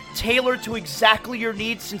insurance tailored to exactly your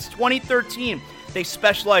needs since 2013. They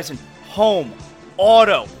specialize in home,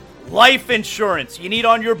 auto, life insurance you need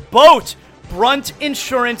on your boat.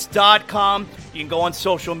 bruntinsurance.com. You can go on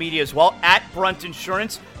social media as well, at Brunt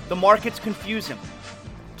Insurance. The market's confusing.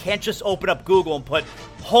 Can't just open up Google and put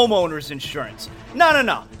homeowners insurance.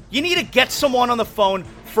 No. You need to get someone on the phone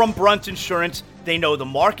from Brunt Insurance. They know the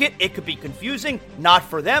market. It could be confusing, not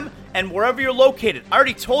for them. And wherever you're located, I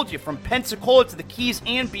already told you, from Pensacola to the Keys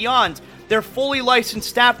and beyond, they're fully licensed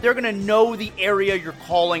staff. They're going to know the area you're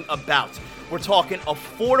calling about. We're talking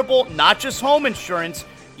affordable, not just home insurance.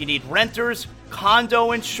 You need renters,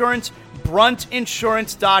 condo insurance,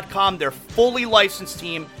 bruntinsurance.com. Their fully licensed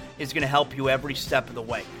team is going to help you every step of the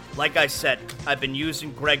way. Like I said, I've been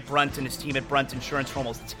using Greg Brunt and his team at Brunt Insurance for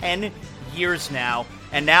almost 10 years now,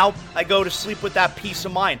 and now I go to sleep with that peace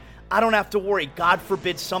of mind. I don't have to worry. God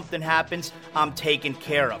forbid something happens, I'm taken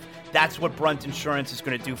care of. That's what Brunt Insurance is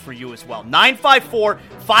going to do for you as well.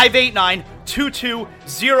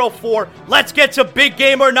 954-589-2204. Let's get to big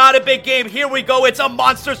game or not a big game. Here we go. It's a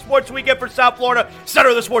monster sports weekend for South Florida, center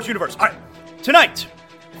of the sports universe. All right, tonight,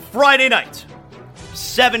 Friday night,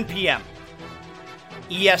 7 p.m.,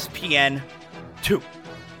 ESPN 2.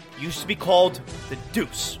 Used to be called The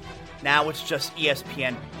Deuce. Now it's just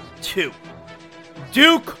ESPN 2.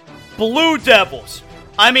 Duke Blue Devils.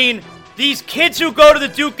 I mean, these kids who go to the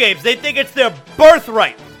Duke games, they think it's their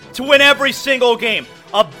birthright to win every single game.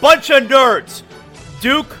 A bunch of nerds.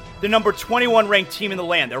 Duke, the number 21 ranked team in the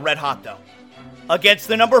land. They're red hot, though. Against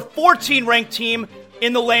the number 14 ranked team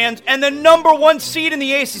in the land and the number 1 seed in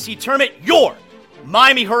the ACC tournament, your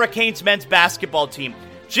Miami Hurricanes men's basketball team.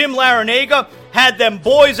 Jim Larinaga had them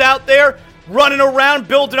boys out there running around,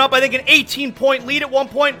 building up, I think, an 18-point lead at one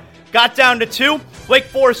point. Got down to 2. Wake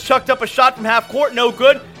Forest chucked up a shot from half court. No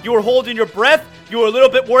good. You were holding your breath. You were a little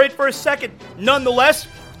bit worried for a second. Nonetheless,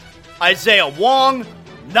 Isaiah Wong,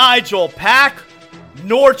 Nigel Pack,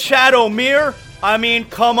 Norchad Omier. I mean,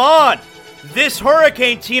 come on. This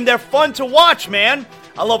Hurricane team, they're fun to watch, man.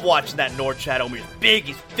 I love watching that Norchad Omier. He's big,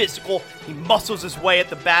 he's physical, he muscles his way at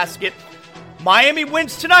the basket. Miami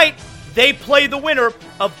wins tonight. They play the winner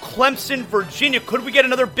of Clemson, Virginia. Could we get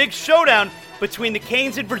another big showdown between the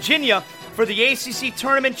Canes and Virginia for the ACC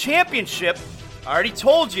Tournament Championship? I already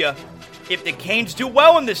told you, if the Canes do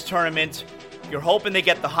well in this tournament, you're hoping they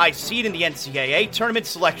get the high seed in the NCAA Tournament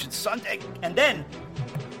Selection Sunday. And then,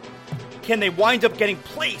 can they wind up getting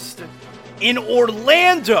placed in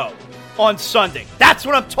Orlando on Sunday? That's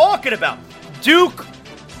what I'm talking about. Duke,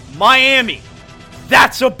 Miami.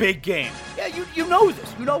 That's a big game. Yeah, you know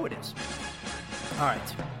this. You know it is. All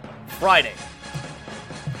right. Friday,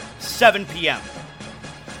 7 p.m.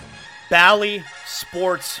 Bally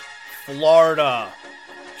Sports, Florida.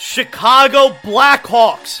 Chicago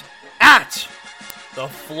Blackhawks at the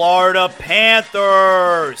Florida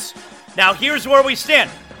Panthers. Now, here's where we stand.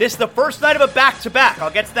 This is the first night of a back-to-back. I'll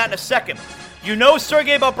get to that in a second. You know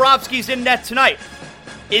Sergei Bobrovsky's in net tonight.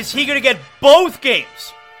 Is he going to get both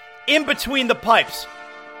games in between the pipes?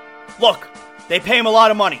 Look, they pay him a lot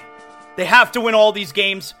of money. They have to win all these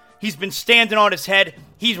games. He's been standing on his head.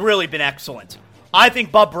 He's really been excellent. I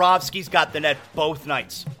think Bobrovsky's got the net both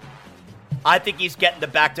nights. I think he's getting the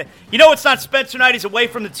back to... it's not Spencer Knight. He's away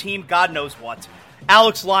from the team. God knows what.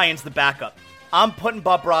 Alex Lyon's the backup. I'm putting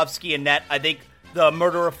Bobrovsky in net. I think the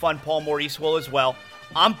murderer of fun, Paul Maurice, will as well.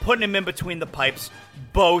 I'm putting him in between the pipes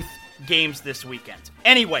both games this weekend.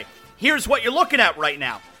 Anyway, here's what you're looking at right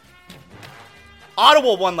now.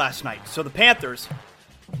 Ottawa won last night, so the Panthers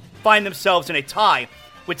find themselves in a tie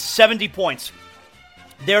with 70 points.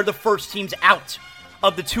 They're the first teams out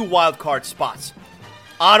of the 2 wildcard spots.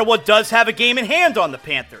 Ottawa does have a game in hand on the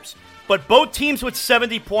Panthers, but both teams with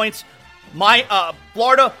 70 points.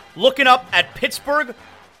 Florida looking up at Pittsburgh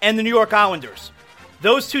and the New York Islanders.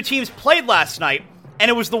 Those 2 teams played last night, and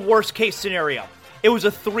it was the worst case scenario. It was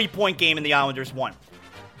a 3-point game and the Islanders won.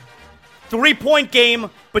 3-point game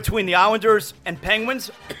between the Islanders and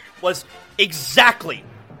Penguins was exactly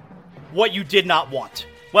what you did not want.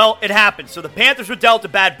 Well, it happened. So the Panthers were dealt a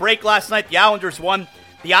bad break last night. The Islanders won.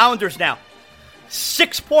 The Islanders now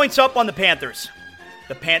 6 points up on the Panthers.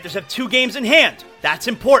 The Panthers have 2 games in hand. That's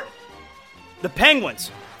important. The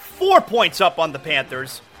Penguins 4 points up on the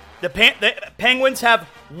Panthers. The Penguins have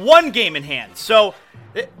 1 game in hand. So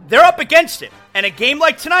they're up against it. And a game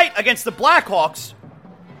like tonight against the Blackhawks,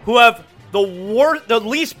 who have the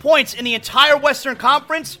least points in the entire Western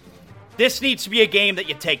Conference, this needs to be a game that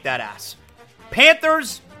you take that ass.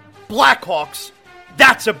 Panthers, Blackhawks,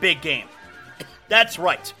 that's a big game. That's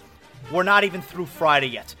right. We're not even through Friday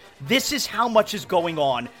yet. This is how much is going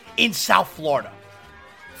on in South Florida.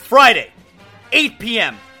 Friday, 8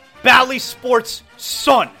 p.m., Bally Sports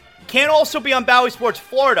Sun. Can't also be on Bally Sports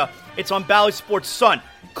Florida. It's on Bally Sports Sun.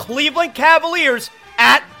 Cleveland Cavaliers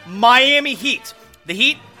at Miami Heat. The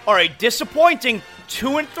Heat are a disappointing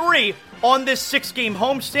 2-3 on this 6-game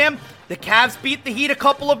homestand. The Cavs beat the Heat a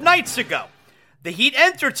couple of nights ago. The Heat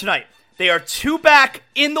enter tonight. They are 2 back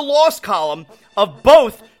in the loss column of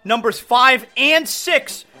both numbers 5 and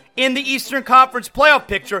 6 in the Eastern Conference playoff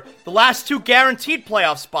picture. The last 2 guaranteed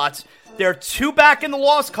playoff spots. They're 2 back in the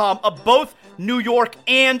loss column of both New York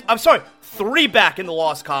and... 3 back in the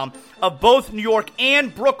loss column of both New York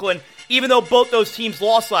and Brooklyn, even though both those teams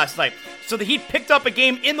lost last night. So the Heat picked up a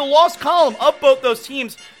game in the loss column of both those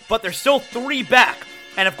teams, but they're still 3 back.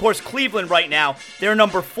 And of course, Cleveland right now, they're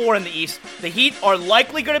number 4 in the East. The Heat are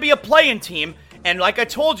likely going to be a play-in team. And like I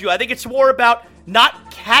told you, I think it's more about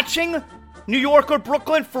not catching New York or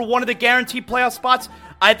Brooklyn for one of the guaranteed playoff spots.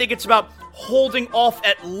 I think it's about holding off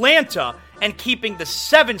Atlanta and keeping the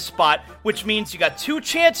 7 spot, which means you got 2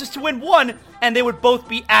 chances to win 1, and they would both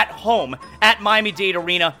be at home at Miami-Dade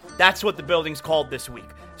Arena. That's what the building's called this week.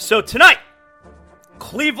 So tonight,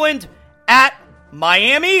 Cleveland at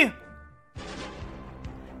Miami.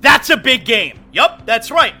 That's a big game. Yup, that's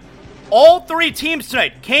right. All 3 teams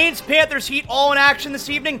tonight, Canes, Panthers, Heat, all in action this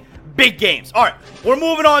evening. Big games. All right, we're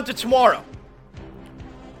moving on to tomorrow.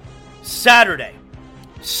 Saturday,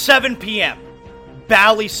 7 p.m.,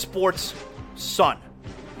 Bally Sports Sun.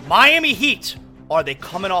 Miami Heat, are they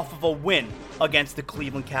coming off of a win against the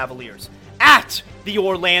Cleveland Cavaliers? At the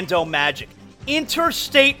Orlando Magic.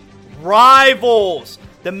 Interstate rivals.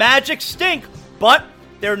 The Magic stink, but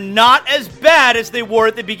they're not as bad as they were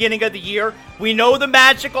at the beginning of the year. We know the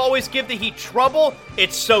Magic always give the Heat trouble.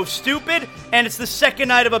 It's so stupid, and it's the second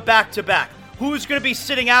night of a back-to-back. Who's going to be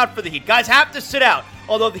sitting out for the Heat? Guys have to sit out,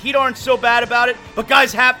 although the Heat aren't so bad about it, but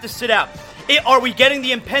guys have to sit out. Are we getting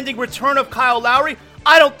the impending return of Kyle Lowry?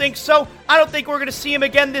 I don't think so. I don't think we're going to see him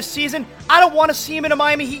again this season. I don't want to see him in a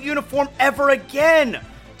Miami Heat uniform ever again.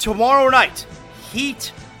 Tomorrow night,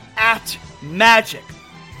 Heat at Magic.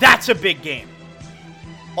 That's a big game.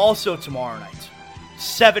 Also tomorrow night,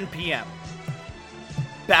 7 p.m.,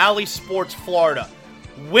 Bally Sports Florida.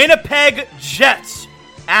 Winnipeg Jets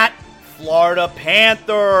at Florida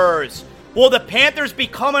Panthers. Will the Panthers be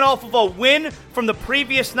coming off of a win from the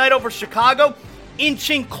previous night over Chicago,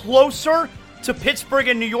 inching closer to Pittsburgh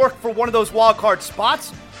and New York for one of those wild card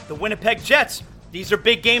spots? The Winnipeg Jets, these are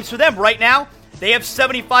big games for them. Right now, they have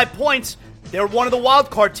 75 points. They're one of the wild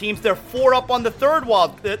card teams. They're 4 up on the third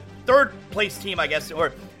place team, I guess,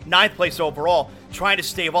 or 9th place overall, trying to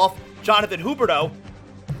stave off Jonathan Huberdeau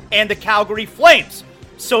and the Calgary Flames.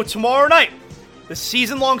 So tomorrow night, the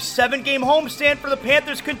season-long 7-game homestand for the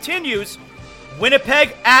Panthers continues.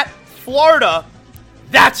 Winnipeg at Florida.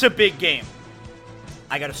 That's a big game.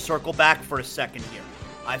 I got to circle back for a second here.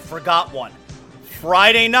 I forgot one.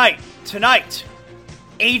 Friday night, tonight,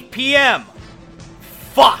 8 p.m.,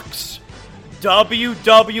 Fox,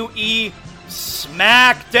 WWE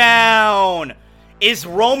SmackDown. Is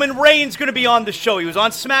Roman Reigns going to be on the show? He was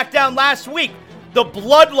on SmackDown last week. The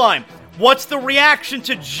Bloodline What's the reaction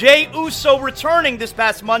to Jey Uso returning this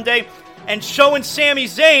past Monday and showing Sami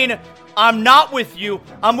Zayn, I'm not with you,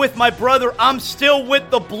 I'm with my brother, I'm still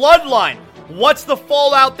with the bloodline? What's the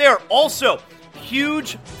fallout there? Also,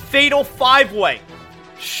 huge fatal five-way.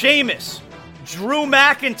 Sheamus, Drew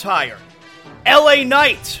McIntyre, LA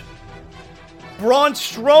Knight, Braun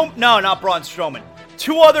Strowman, no, not Braun Strowman.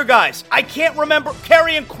 Two other guys, I can't remember,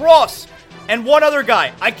 Karrion Kross, and one other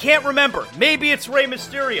guy, I can't remember. Maybe it's Rey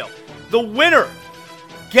Mysterio. The winner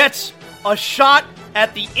gets a shot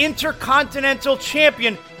at the Intercontinental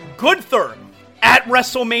Champion, Gunther, at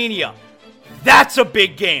WrestleMania. That's a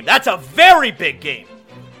big game. That's a very big game.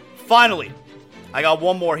 Finally, I got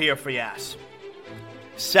one more here for you ass.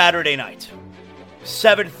 Saturday night,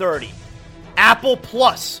 7:30, Apple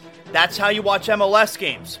Plus. That's how you watch MLS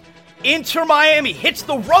games. Inter Miami hits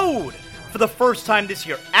the road for the first time this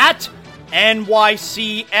year at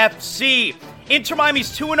NYCFC. Inter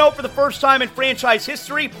Miami's 2-0 for the first time in franchise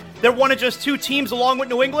history. They're one of just two teams, along with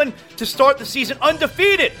New England, to start the season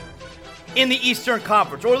undefeated in the Eastern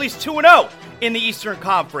Conference, or at least 2-0 in the Eastern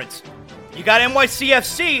Conference. You got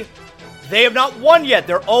NYCFC. They have not won yet.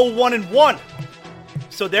 They're 0-1-1.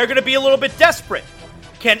 So they're going to be a little bit desperate.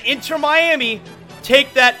 Can Inter Miami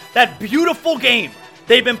take that beautiful game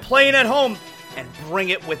they've been playing at home and bring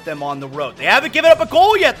it with them on the road? They haven't given up a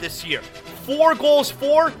goal yet this year. 4 goals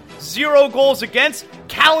for, 0 goals against.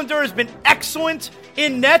 Calendar has been excellent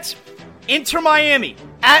in net. Inter Miami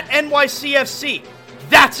at NYCFC.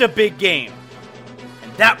 That's a big game.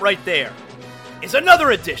 And that right there is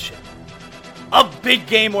another edition of Big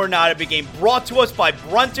Game or Not a Big Game, brought to us by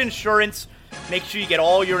Brunt Insurance. Make sure you get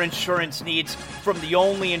all your insurance needs from the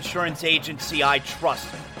only insurance agency I trust,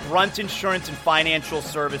 Brunt Insurance and Financial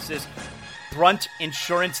Services,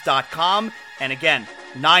 bruntinsurance.com. And again,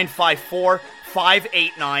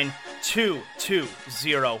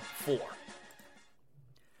 954-589-2204.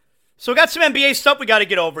 So we got some NBA stuff we got to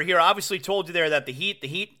get over here. I obviously told you there that the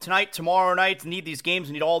Heat tonight, tomorrow night, need these games,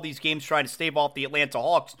 need all these games trying to stave off the Atlanta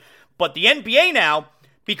Hawks. But the NBA now,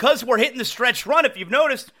 because we're hitting the stretch run, if you've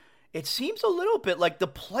noticed, it seems a little bit like the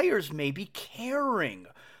players may be caring.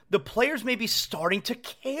 The players may be starting to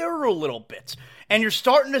care a little bit. And you're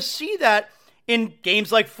starting to see that in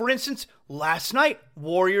games like, for instance, last night,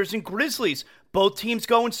 Warriors and Grizzlies. Both teams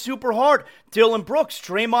going super hard. Dylan Brooks,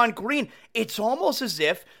 Draymond Green. It's almost as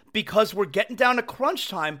if, because we're getting down to crunch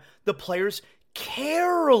time, the players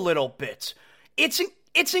care a little bit. It's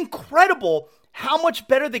incredible how much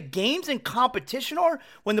better the games and competition are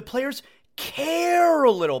when the players care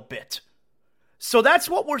a little bit. So that's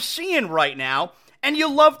what we're seeing right now, and you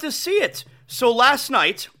love to see it. So last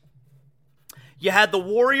night, you had the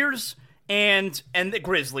Warriors and the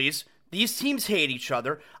Grizzlies. These teams hate each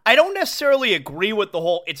other. I don't necessarily agree with the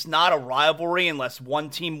whole it's not a rivalry unless one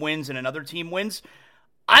team wins and another team wins.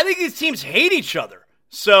 I think these teams hate each other.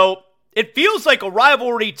 So it feels like a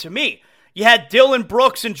rivalry to me. You had Dylan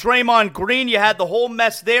Brooks and Draymond Green. You had the whole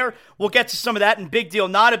mess there. We'll get to some of that in Big Deal,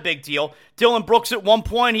 Not a Big Deal. Dylan Brooks at one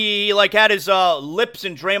point, he had his lips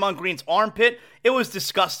in Draymond Green's armpit. It was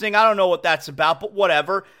disgusting. I don't know what that's about, but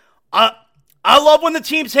whatever. I love when the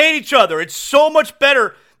teams hate each other. It's so much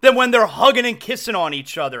better than when they're hugging and kissing on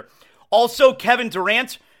each other. Also, Kevin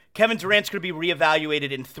Durant. Kevin Durant's going to be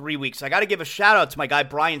reevaluated in 3 weeks. I got to give a shout out to my guy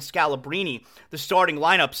Brian Scalabrine, the starting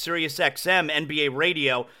lineup, SiriusXM, NBA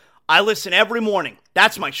Radio. I listen every morning.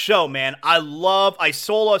 That's my show, man. I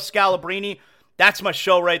solo Scalabrine. That's my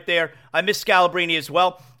show right there. I miss Scalabrine as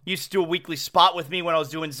well. He used to do a weekly spot with me when I was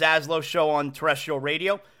doing Zaslow show on terrestrial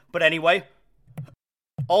radio. But anyway,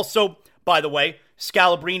 also, by the way,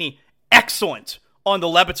 Scalabrine, excellent on the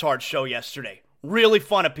Lebitard show yesterday. Really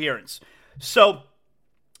fun appearance. So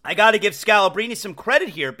I got to give Scalabrine some credit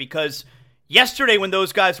here because yesterday when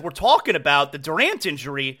those guys were talking about the Durant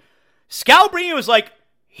injury, Scalabrine was like,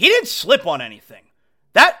 he didn't slip on anything.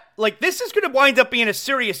 This is going to wind up being a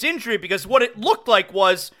serious injury because what it looked like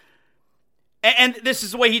was, and this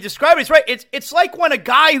is the way he described it, right? It's like when a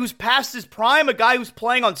guy who's past his prime, a guy who's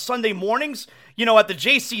playing on Sunday mornings, at the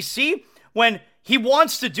JCC, when he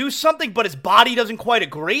wants to do something, but his body doesn't quite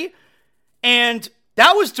agree. And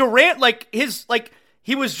that was Durant,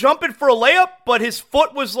 he was jumping for a layup, but his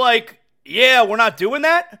foot was like, yeah, we're not doing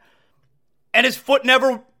that. And his foot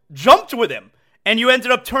never jumped with him. And you ended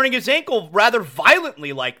up turning his ankle rather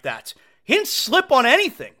violently like that. He didn't slip on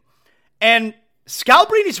anything. And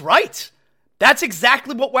Scalabrine's right. That's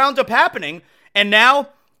exactly what wound up happening. And now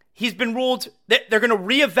he's been ruled that they're going to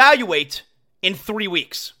reevaluate in 3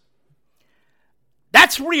 weeks.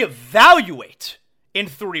 That's reevaluate in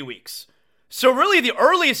 3 weeks. So really the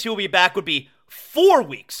earliest he'll be back would be 4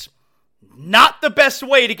 weeks. Not the best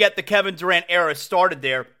way to get the Kevin Durant era started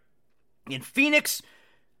there. In Phoenix,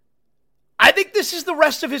 I think this is the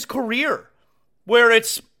rest of his career, where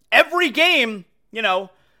it's every game,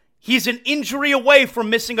 he's an injury away from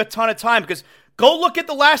missing a ton of time. Because go look at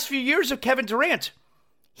the last few years of Kevin Durant.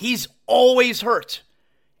 He's always hurt.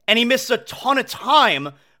 And he missed a ton of time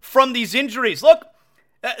from these injuries. Look,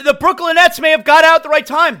 the Brooklyn Nets may have got out at the right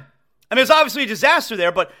time. I mean, it was obviously a disaster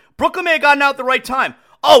there, but Brooklyn may have gotten out at the right time.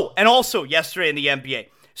 Oh, and also yesterday in the NBA.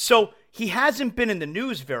 So he hasn't been in the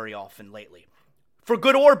news very often lately, for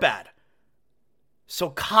good or bad. So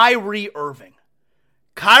Kyrie Irving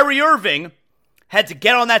had to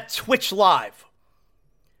get on that Twitch Live.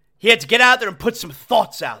 He had to get out there and put some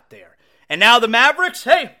thoughts out there. And now the Mavericks,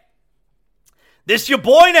 hey, this your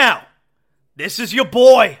boy now. This is your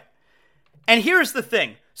boy. And here's the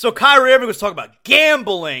thing. So Kyrie Irving was talking about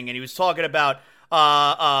gambling, and he was talking about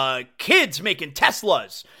kids making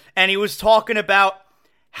Teslas, and he was talking about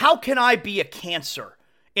how can I be a cancer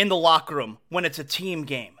in the locker room when it's a team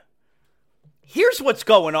game. Here's what's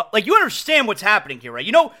going on. Like, you understand what's happening here, right?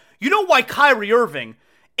 You know why Kyrie Irving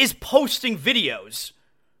is posting videos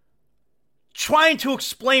trying to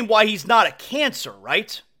explain why he's not a cancer,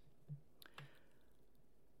 right?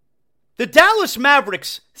 The Dallas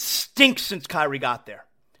Mavericks stink since Kyrie got there.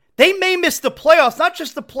 They may miss the playoffs, not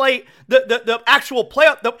just the actual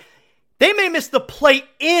playoff. They may miss the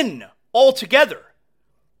play-in altogether.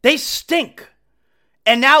 They stink.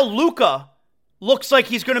 And now Luka looks like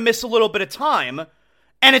he's going to miss a little bit of time,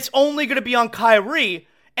 and it's only going to be on Kyrie,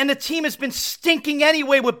 and the team has been stinking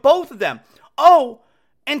anyway with both of them. Oh,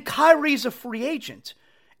 and Kyrie's a free agent.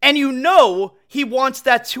 And he wants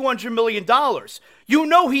that $200 million.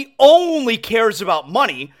 He only cares about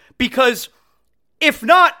money because if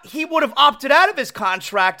not, he would have opted out of his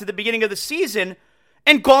contract at the beginning of the season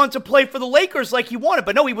and gone to play for the Lakers like he wanted.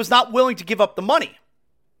 But no, he was not willing to give up the money.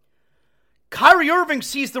 Kyrie Irving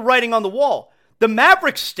sees the writing on the wall. The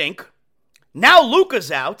Mavericks stink. Now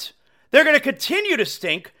Luka's out. They're going to continue to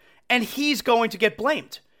stink, and he's going to get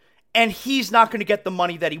blamed. And he's not going to get the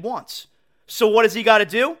money that he wants. So what does he got to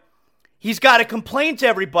do? He's got to complain to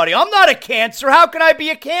everybody. I'm not a cancer. How can I be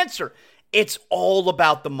a cancer? It's all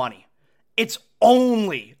about the money. It's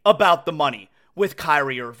only about the money with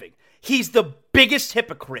Kyrie Irving. He's the biggest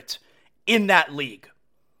hypocrite in that league.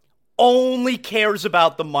 Only cares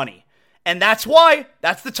about the money. And that's why,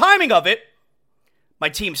 that's the timing of it. My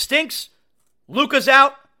team stinks. Luka's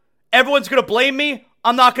out. Everyone's going to blame me.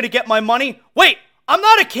 I'm not going to get my money. Wait, I'm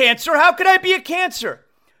not a cancer. How could I be a cancer?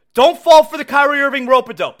 Don't fall for the Kyrie Irving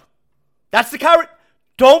rope-a-dope.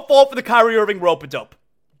 Don't fall for the Kyrie Irving rope-a-dope.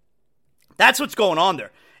 That's what's going on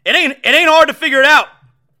there. It ain't hard to figure it out.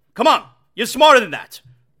 Come on, you're smarter than that.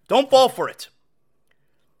 Don't fall for it.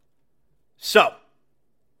 So,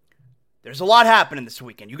 there's a lot happening this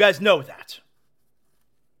weekend. You guys know that.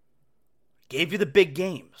 Gave you the big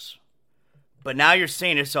games. But now you're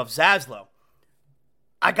saying to yourself, Zaslow,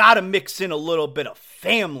 I got to mix in a little bit of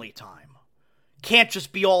family time. Can't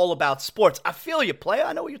just be all about sports. I feel you, player.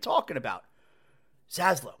 I know what you're talking about.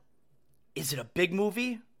 Zaslow, is it a big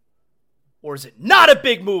movie? Or is it not a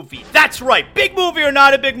big movie? That's right. Big movie or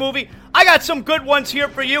not a big movie? I got some good ones here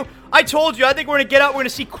for you. I told you, I think we're going to get out. We're going to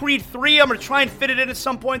see Creed 3. I'm going to try and fit it in at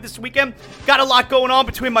some point this weekend. Got a lot going on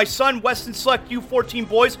between my son, Weston Select U14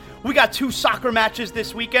 boys. We got 2 soccer matches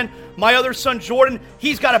this weekend. My other son, Jordan,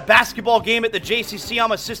 he's got a basketball game at the JCC.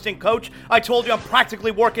 I'm assistant coach. I told you I'm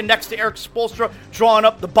practically working next to Eric Spoelstra, drawing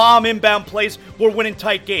up the bomb inbound plays. We're winning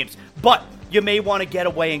tight games. But you may want to get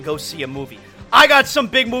away and go see a movie. I got some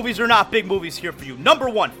big movies or not big movies here for you. Number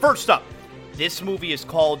 1, first up, this movie is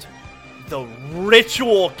called The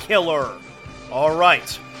Ritual Killer. All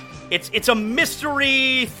right. It's a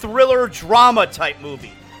mystery, thriller, drama type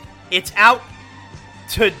movie. It's out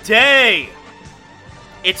today.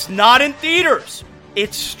 It's not in theaters.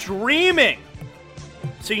 It's streaming.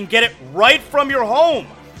 So you can get it right from your home.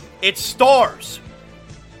 It stars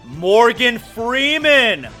Morgan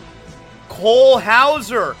Freeman, Cole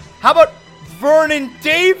Hauser. How about Vernon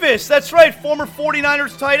Davis? That's right, former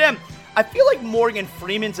 49ers tight end. I feel like Morgan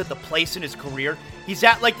Freeman's at the place in his career. He's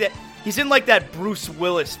in like that Bruce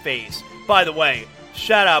Willis phase. By the way,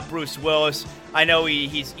 shout out Bruce Willis. I know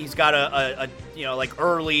he's got a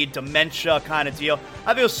early dementia kind of deal.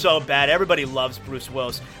 I feel so bad. Everybody loves Bruce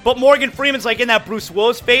Willis. But Morgan Freeman's like in that Bruce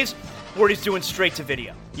Willis phase where he's doing straight to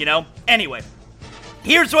video, Anyway,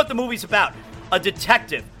 here's what the movie's about. A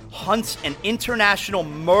detective hunts an international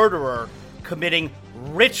murderer committing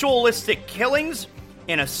ritualistic killings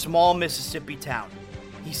in a small Mississippi town.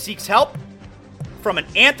 He seeks help from an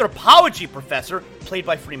anthropology professor, played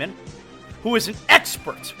by Freeman, who is an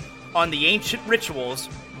expert on the ancient rituals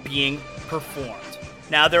being performed.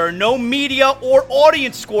 Now, there are no media or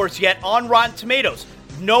audience scores yet on Rotten Tomatoes.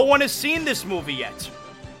 No one has seen this movie yet.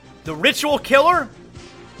 The Ritual Killer?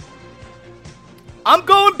 I'm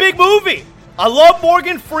going big movie. I love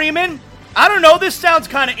Morgan Freeman. I don't know, this sounds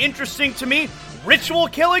kind of interesting to me. Ritual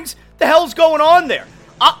killings? The hell's going on there?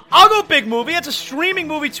 I'll go big movie. It's a streaming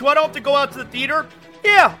movie too. I don't have to go out to the theater.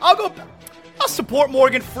 Yeah, I'll support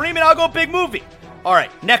Morgan Freeman. I'll go big movie. All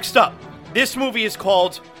right, next up. This movie is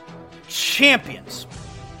called Champions.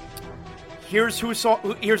 Here's what's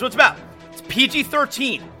about. It's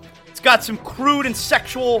PG-13. It's got some crude and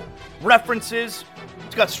sexual references.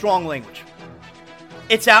 It's got strong language.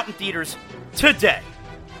 It's out in theaters today.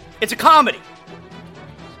 It's a comedy.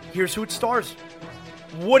 Here's who it stars.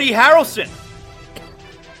 Woody Harrelson.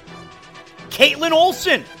 Caitlin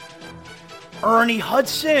Olsen. Ernie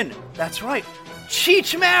Hudson. That's right.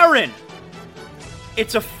 Cheech Marin.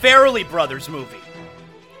 It's a Farrelly Brothers movie.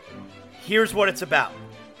 Here's what it's about.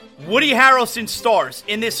 Woody Harrelson stars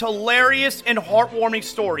in this hilarious and heartwarming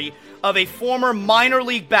story of a former minor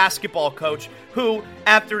league basketball coach who,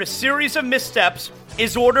 after a series of missteps,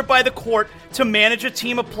 is ordered by the court to manage a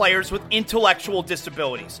team of players with intellectual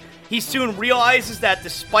disabilities. He soon realizes that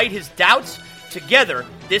despite his doubts, together,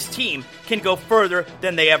 this team can go further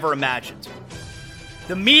than they ever imagined.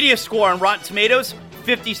 The media score on Rotten Tomatoes,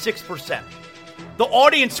 56%. The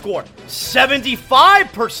audience score,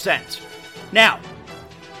 75%. Now,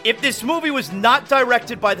 if this movie was not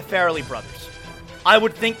directed by the Farrelly brothers, I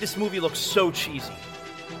would think this movie looks so cheesy.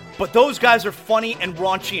 But those guys are funny and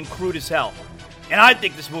raunchy and crude as hell. And I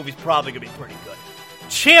think this movie's probably going to be pretty good.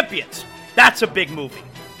 Champions, that's a big movie.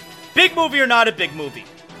 Big movie or not a big movie?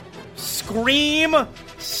 Scream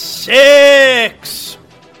 6.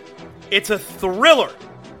 It's a thriller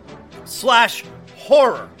 /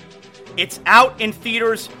 horror. It's out in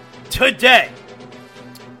theaters today.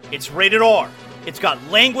 It's rated R. It's got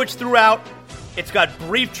language throughout. It's got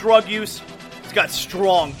brief drug use. It's got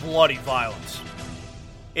strong bloody violence.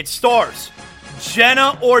 It stars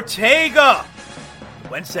Jenna Ortega.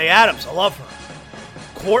 Wednesday Addams, I love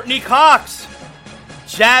her. Courtney Cox.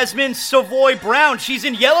 Jasmine Savoy Brown. She's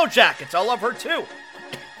in Yellow Jackets. I love her too.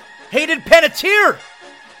 Hayden Panettiere.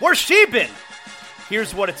 Where's she been?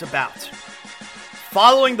 Here's what it's about.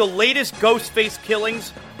 Following the latest Ghostface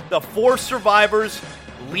killings, the 4 survivors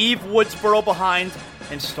leave Woodsboro behind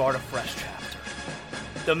and start a fresh chapter.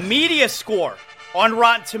 The media score on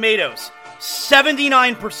Rotten Tomatoes,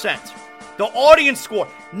 79%. The audience score,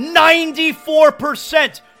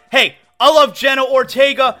 94%. Hey, I love Jenna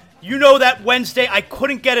Ortega. You know that Wednesday, I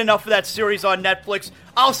couldn't get enough of that series on Netflix.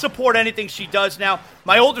 I'll support anything she does now.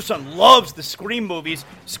 My older son loves the Scream movies.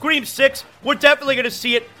 Scream 6, we're definitely going to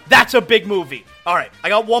see it. That's a big movie. All right, I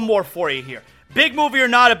got one more for you here. Big movie or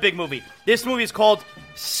not a big movie? This movie is called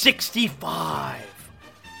 65.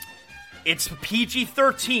 It's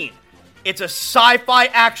PG-13. It's a sci-fi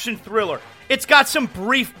action thriller. It's got some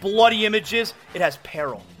brief bloody images. It has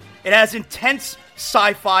peril. It has intense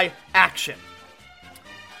sci-fi action.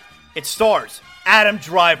 It stars Adam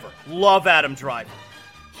Driver. Love Adam Driver.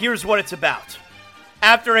 Here's what it's about.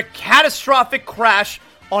 After a catastrophic crash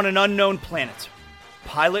on an unknown planet,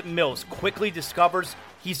 pilot Mills quickly discovers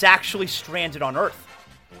he's actually stranded on Earth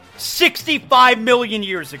 65 million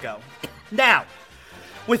years ago. Now,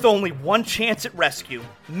 with only one chance at rescue,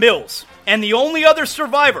 Mills and the only other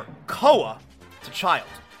survivor, Koa, it's a child,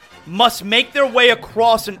 must make their way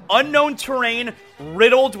across an unknown terrain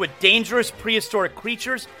riddled with dangerous prehistoric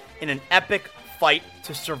creatures in an epic fight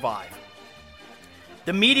to survive.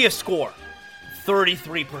 The media score,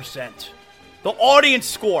 33%. The audience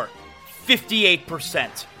score,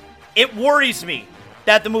 58%. It worries me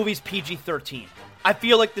that the movie's PG-13. I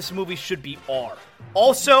feel like this movie should be R.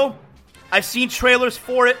 Also, I've seen trailers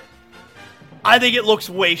for it. I think it looks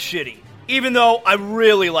way shitty, even though I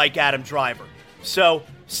really like Adam Driver. So,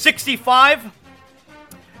 65,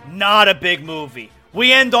 not a big movie.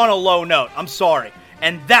 We end on a low note. I'm sorry.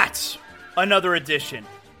 And that's another edition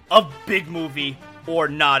of Big Movie or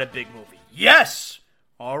Not a Big Movie. Yes!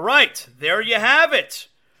 All right, there you have it.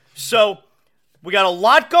 So, we got a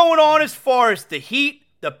lot going on as far as the Heat,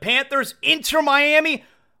 the Panthers, Inter Miami,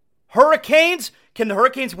 Hurricanes. Can the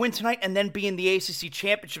Hurricanes win tonight and then be in the ACC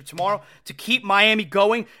Championship tomorrow to keep Miami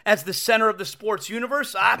going as the center of the sports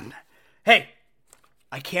universe? Hey,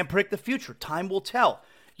 I can't predict the future. Time will tell.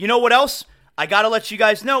 You know what else? I got to let you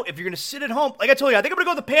guys know, if you're going to sit at home, like I told you, I think I'm going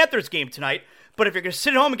to go to the Panthers game tonight, but if you're going to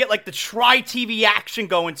sit at home and get like the Tri-TV action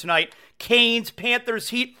going tonight, Canes, Panthers,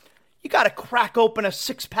 Heat, you got to crack open a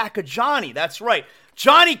 6-pack of Johnny. That's right.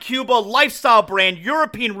 Johnny Cuba, lifestyle brand,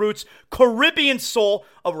 European roots, Caribbean soul,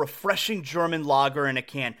 a refreshing German lager in a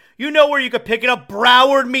can. You know where you could pick it up.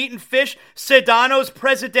 Broward Meat and Fish, Sedano's,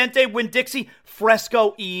 Presidente, Winn-Dixie,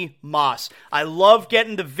 Fresco E. Mas. I love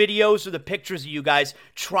getting the videos or the pictures of you guys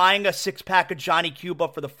trying a six-pack of Johnny Cuba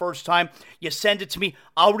for the first time. You send it to me.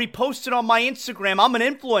 I'll repost it on my Instagram. I'm an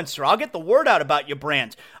influencer. I'll get the word out about your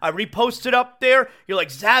brand. I repost it up there. You're like,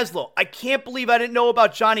 Zaslow, I can't believe I didn't know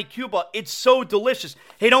about Johnny Cuba. It's so delicious.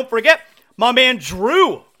 Hey, don't forget, my man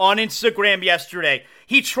Drew on Instagram yesterday.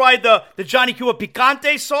 He tried the Johnny Cuba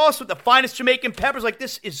picante sauce with the finest Jamaican peppers. Like,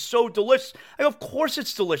 this is so delicious. I go, of course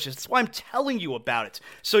it's delicious. That's why I'm telling you about it.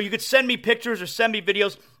 So you could send me pictures or send me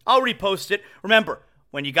videos. I'll repost it. Remember,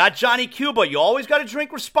 when you got Johnny Cuba, you always got to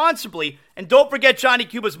drink responsibly. And don't forget Johnny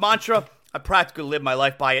Cuba's mantra. I practically live my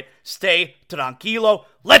life by it. Stay tranquilo.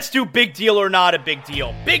 Let's do big deal or not a big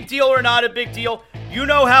deal. Big deal or not a big deal. You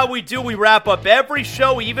know how we do. We wrap up every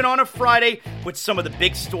show, even on a Friday, with some of the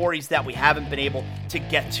big stories that we haven't been able to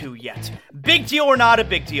get to yet. Big deal or not a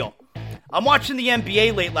big deal. I'm watching the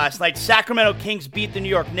NBA late last night. Sacramento Kings beat the New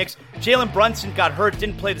York Knicks. Jalen Brunson got hurt,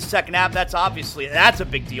 didn't play the second half. That's a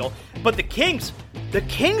big deal. But the Kings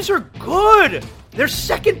are good. They're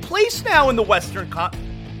second place now in the Western Conference.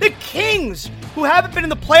 The Kings, who haven't been in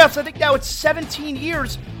the playoffs, I think now it's 17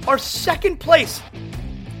 years, are second place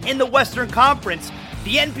in the Western Conference.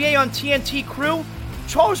 The NBA on TNT crew,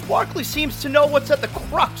 Charles Barkley seems to know what's at the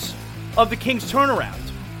crux of the Kings' turnaround.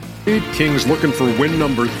 Kings looking for win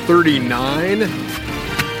number 39.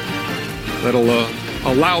 That'll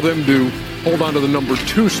allow them to hold on to the number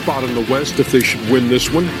 2 spot in the West if they should win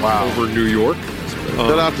this one over New York.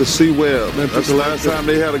 Shout out to C-Webb. That's the last time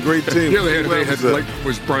they had a great team. Yeah, they had like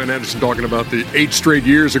was Brian Anderson talking about the 8 straight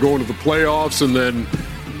years of going to the playoffs and then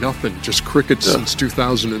nothing, just crickets since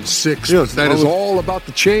 2006. Yes, that is all about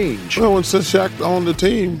the change. Well, when since Shaq on the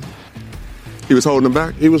team, he was holding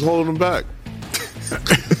them back.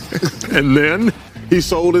 And then he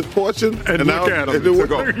sold his portion. And look at him.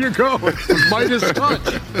 There you go. Midas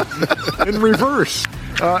touch. In reverse.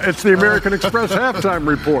 It's the American Express halftime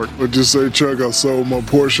report. Would just say, Chuck, I sold my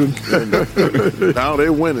portion. Now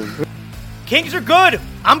they're winning. Kings are good.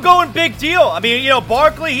 I'm going big deal. I mean,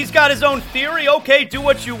 Barkley, he's got his own theory. Okay, do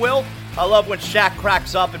what you will. I love when Shaq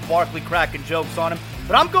cracks up and Barkley cracking jokes on him.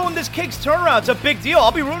 But I'm going this Kings turnaround. It's a big deal.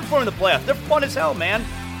 I'll be rooting for him in the playoffs. They're fun as hell, man.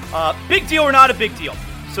 Big deal or not a big deal?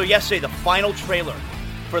 So yesterday, the final trailer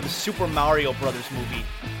for the Super Mario Brothers movie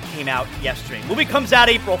came out yesterday. Movie comes out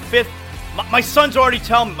April 5th. My son's already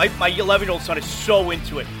telling me, my 11-year-old son is so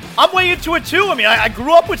into it. I'm way into it too. I mean, I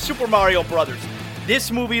grew up with Super Mario Brothers.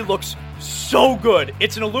 This movie looks so good.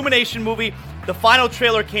 It's an Illumination movie. The final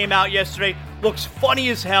trailer came out yesterday. Looks funny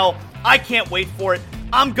as hell. I can't wait for it.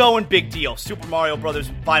 I'm going big deal. Super Mario Brothers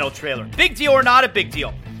final trailer. Big deal or not a big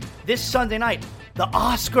deal? This Sunday night, the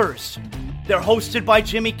Oscars. They're hosted by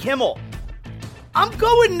Jimmy Kimmel. I'm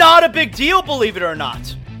going not a big deal, believe it or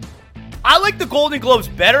not. I like the Golden Globes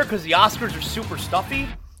better because the Oscars are super stuffy,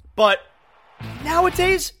 but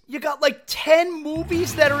nowadays, you got like 10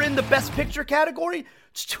 movies that are in the Best Picture category.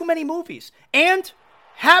 It's too many movies. And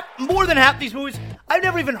more than half these movies I've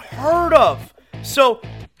never even heard of. So,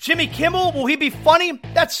 Jimmy Kimmel, will he be funny?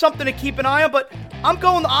 That's something to keep an eye on, but I'm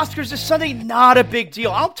going the Oscars this Sunday, not a big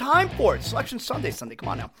deal. I don't have time for it. Selection Sunday, come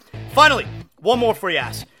on now. Finally, one more for you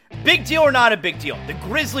ass. Big deal or not a big deal? The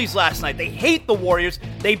Grizzlies last night, they hate the Warriors.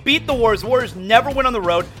 They beat the Warriors. The Warriors never win on the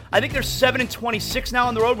road. I think they're 7-26 now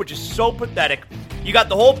on the road, which is so pathetic. You got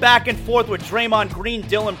the whole back and forth with Draymond Green,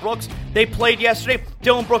 Dylan Brooks. They played yesterday.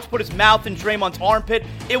 Dylan Brooks put his mouth in Draymond's armpit.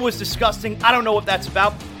 It was disgusting. I don't know what that's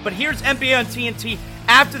about. But here's NBA on TNT.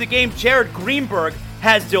 After the game, Jared Greenberg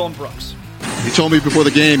has Dylan Brooks. You told me before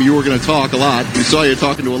the game you were going to talk a lot. We saw you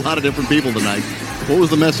talking to a lot of different people tonight. What was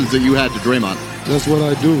the message that you had to Draymond? That's what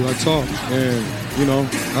I do. I talk, and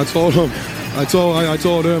I told him, I told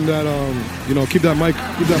him that keep that mic.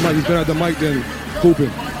 He's better at the mic than hooping.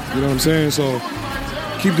 You know what I'm saying? So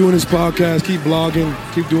keep doing his podcast, keep blogging,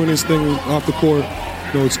 keep doing his thing off the court.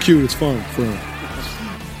 It's cute, it's fun for him.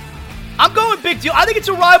 I'm going big deal. I think it's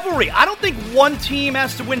a rivalry. I don't think one team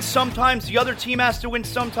has to win sometimes, the other team has to win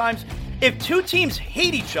sometimes. If two teams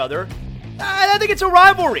hate each other, I think it's a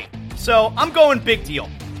rivalry. So I'm going big deal.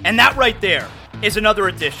 And that right there is another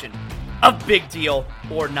edition of Big Deal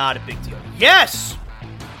or Not a Big Deal. Yes!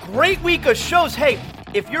 Great week of shows. Hey,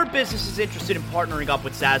 if your business is interested in partnering up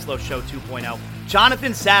with Zaslow Show 2.0,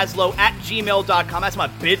 JonathanZaslow@gmail.com. That's my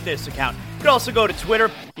business account. You can also go to Twitter.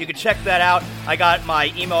 You can check that out. I got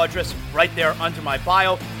my email address right there under my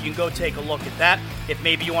bio. You can go take a look at that. If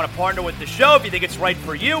maybe you want to partner with the show, if you think it's right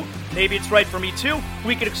for you, maybe it's right for me too,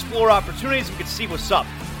 we can explore opportunities. We can see what's up.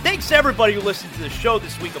 Thanks to everybody who listened to the show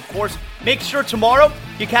this week, of course. Make sure tomorrow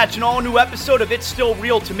you catch an all-new episode of It's Still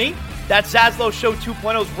Real to Me. That's Zaslow Show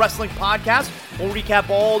 2.0's wrestling podcast. We'll recap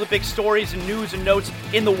all the big stories and news and notes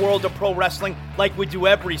in the world of pro wrestling like we do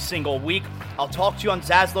every single week. I'll talk to you on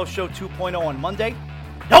Zaslow Show 2.0 on Monday.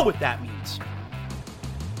 Know what that means.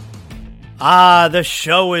 The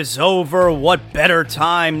show is over. What better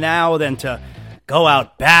time now than to go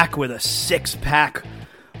out back with a six-pack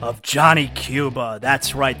of Johnny Cuba.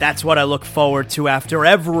 That's right. That's what I look forward to after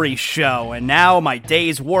every show. And now my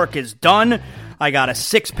day's work is done. I got a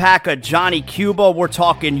six-pack of Johnny Cuba. We're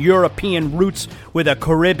talking European roots with a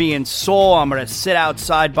Caribbean soul. I'm going to sit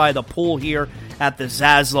outside by the pool here at the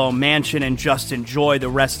Zaslow Mansion and just enjoy the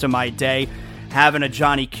rest of my day. Having a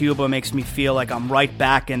Johnny Cuba makes me feel like I'm right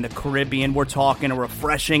back in the Caribbean. We're talking a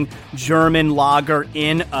refreshing German lager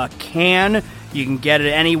in a can. You can get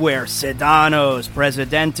it anywhere. Sedano's,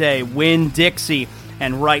 Presidente, Winn-Dixie.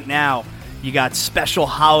 And right now, you got special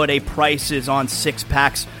holiday prices on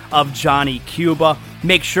six-packs of Johnny Cuba.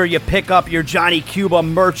 Make sure you pick up your Johnny Cuba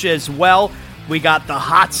merch as well. We got the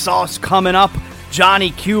hot sauce coming up. Johnny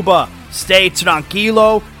Cuba, stay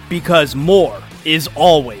tranquilo, because more is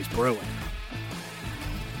always brewing.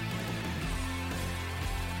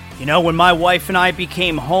 You know, when my wife and I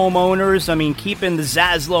became homeowners, keeping the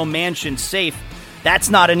Zaslow Mansion safe, that's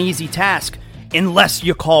not an easy task unless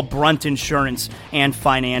you call Brunt Insurance and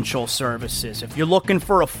Financial Services. If you're looking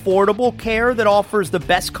for affordable care that offers the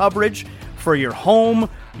best coverage for your home,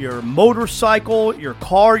 your motorcycle, your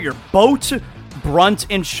car, your boat, Brunt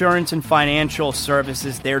Insurance and Financial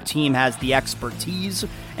Services, their team has the expertise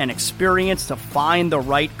and experience to find the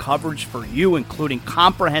right coverage for you, including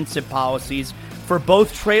comprehensive policies for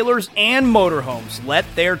both trailers and motorhomes. Let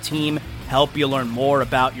their team help you learn more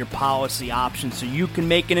about your policy options so you can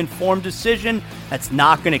make an informed decision that's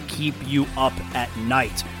not going to keep you up at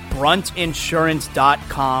night.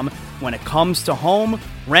 BruntInsurance.com. When it comes to home,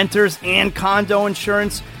 renters, and condo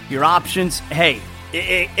insurance, your options, hey,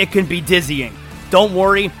 it can be dizzying. Don't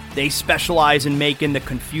worry, they specialize in making the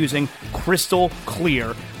confusing crystal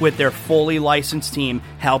clear with their fully licensed team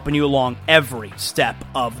helping you along every step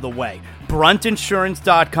of the way.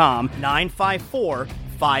 BruntInsurance.com,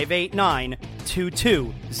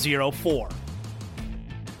 954-589-2204.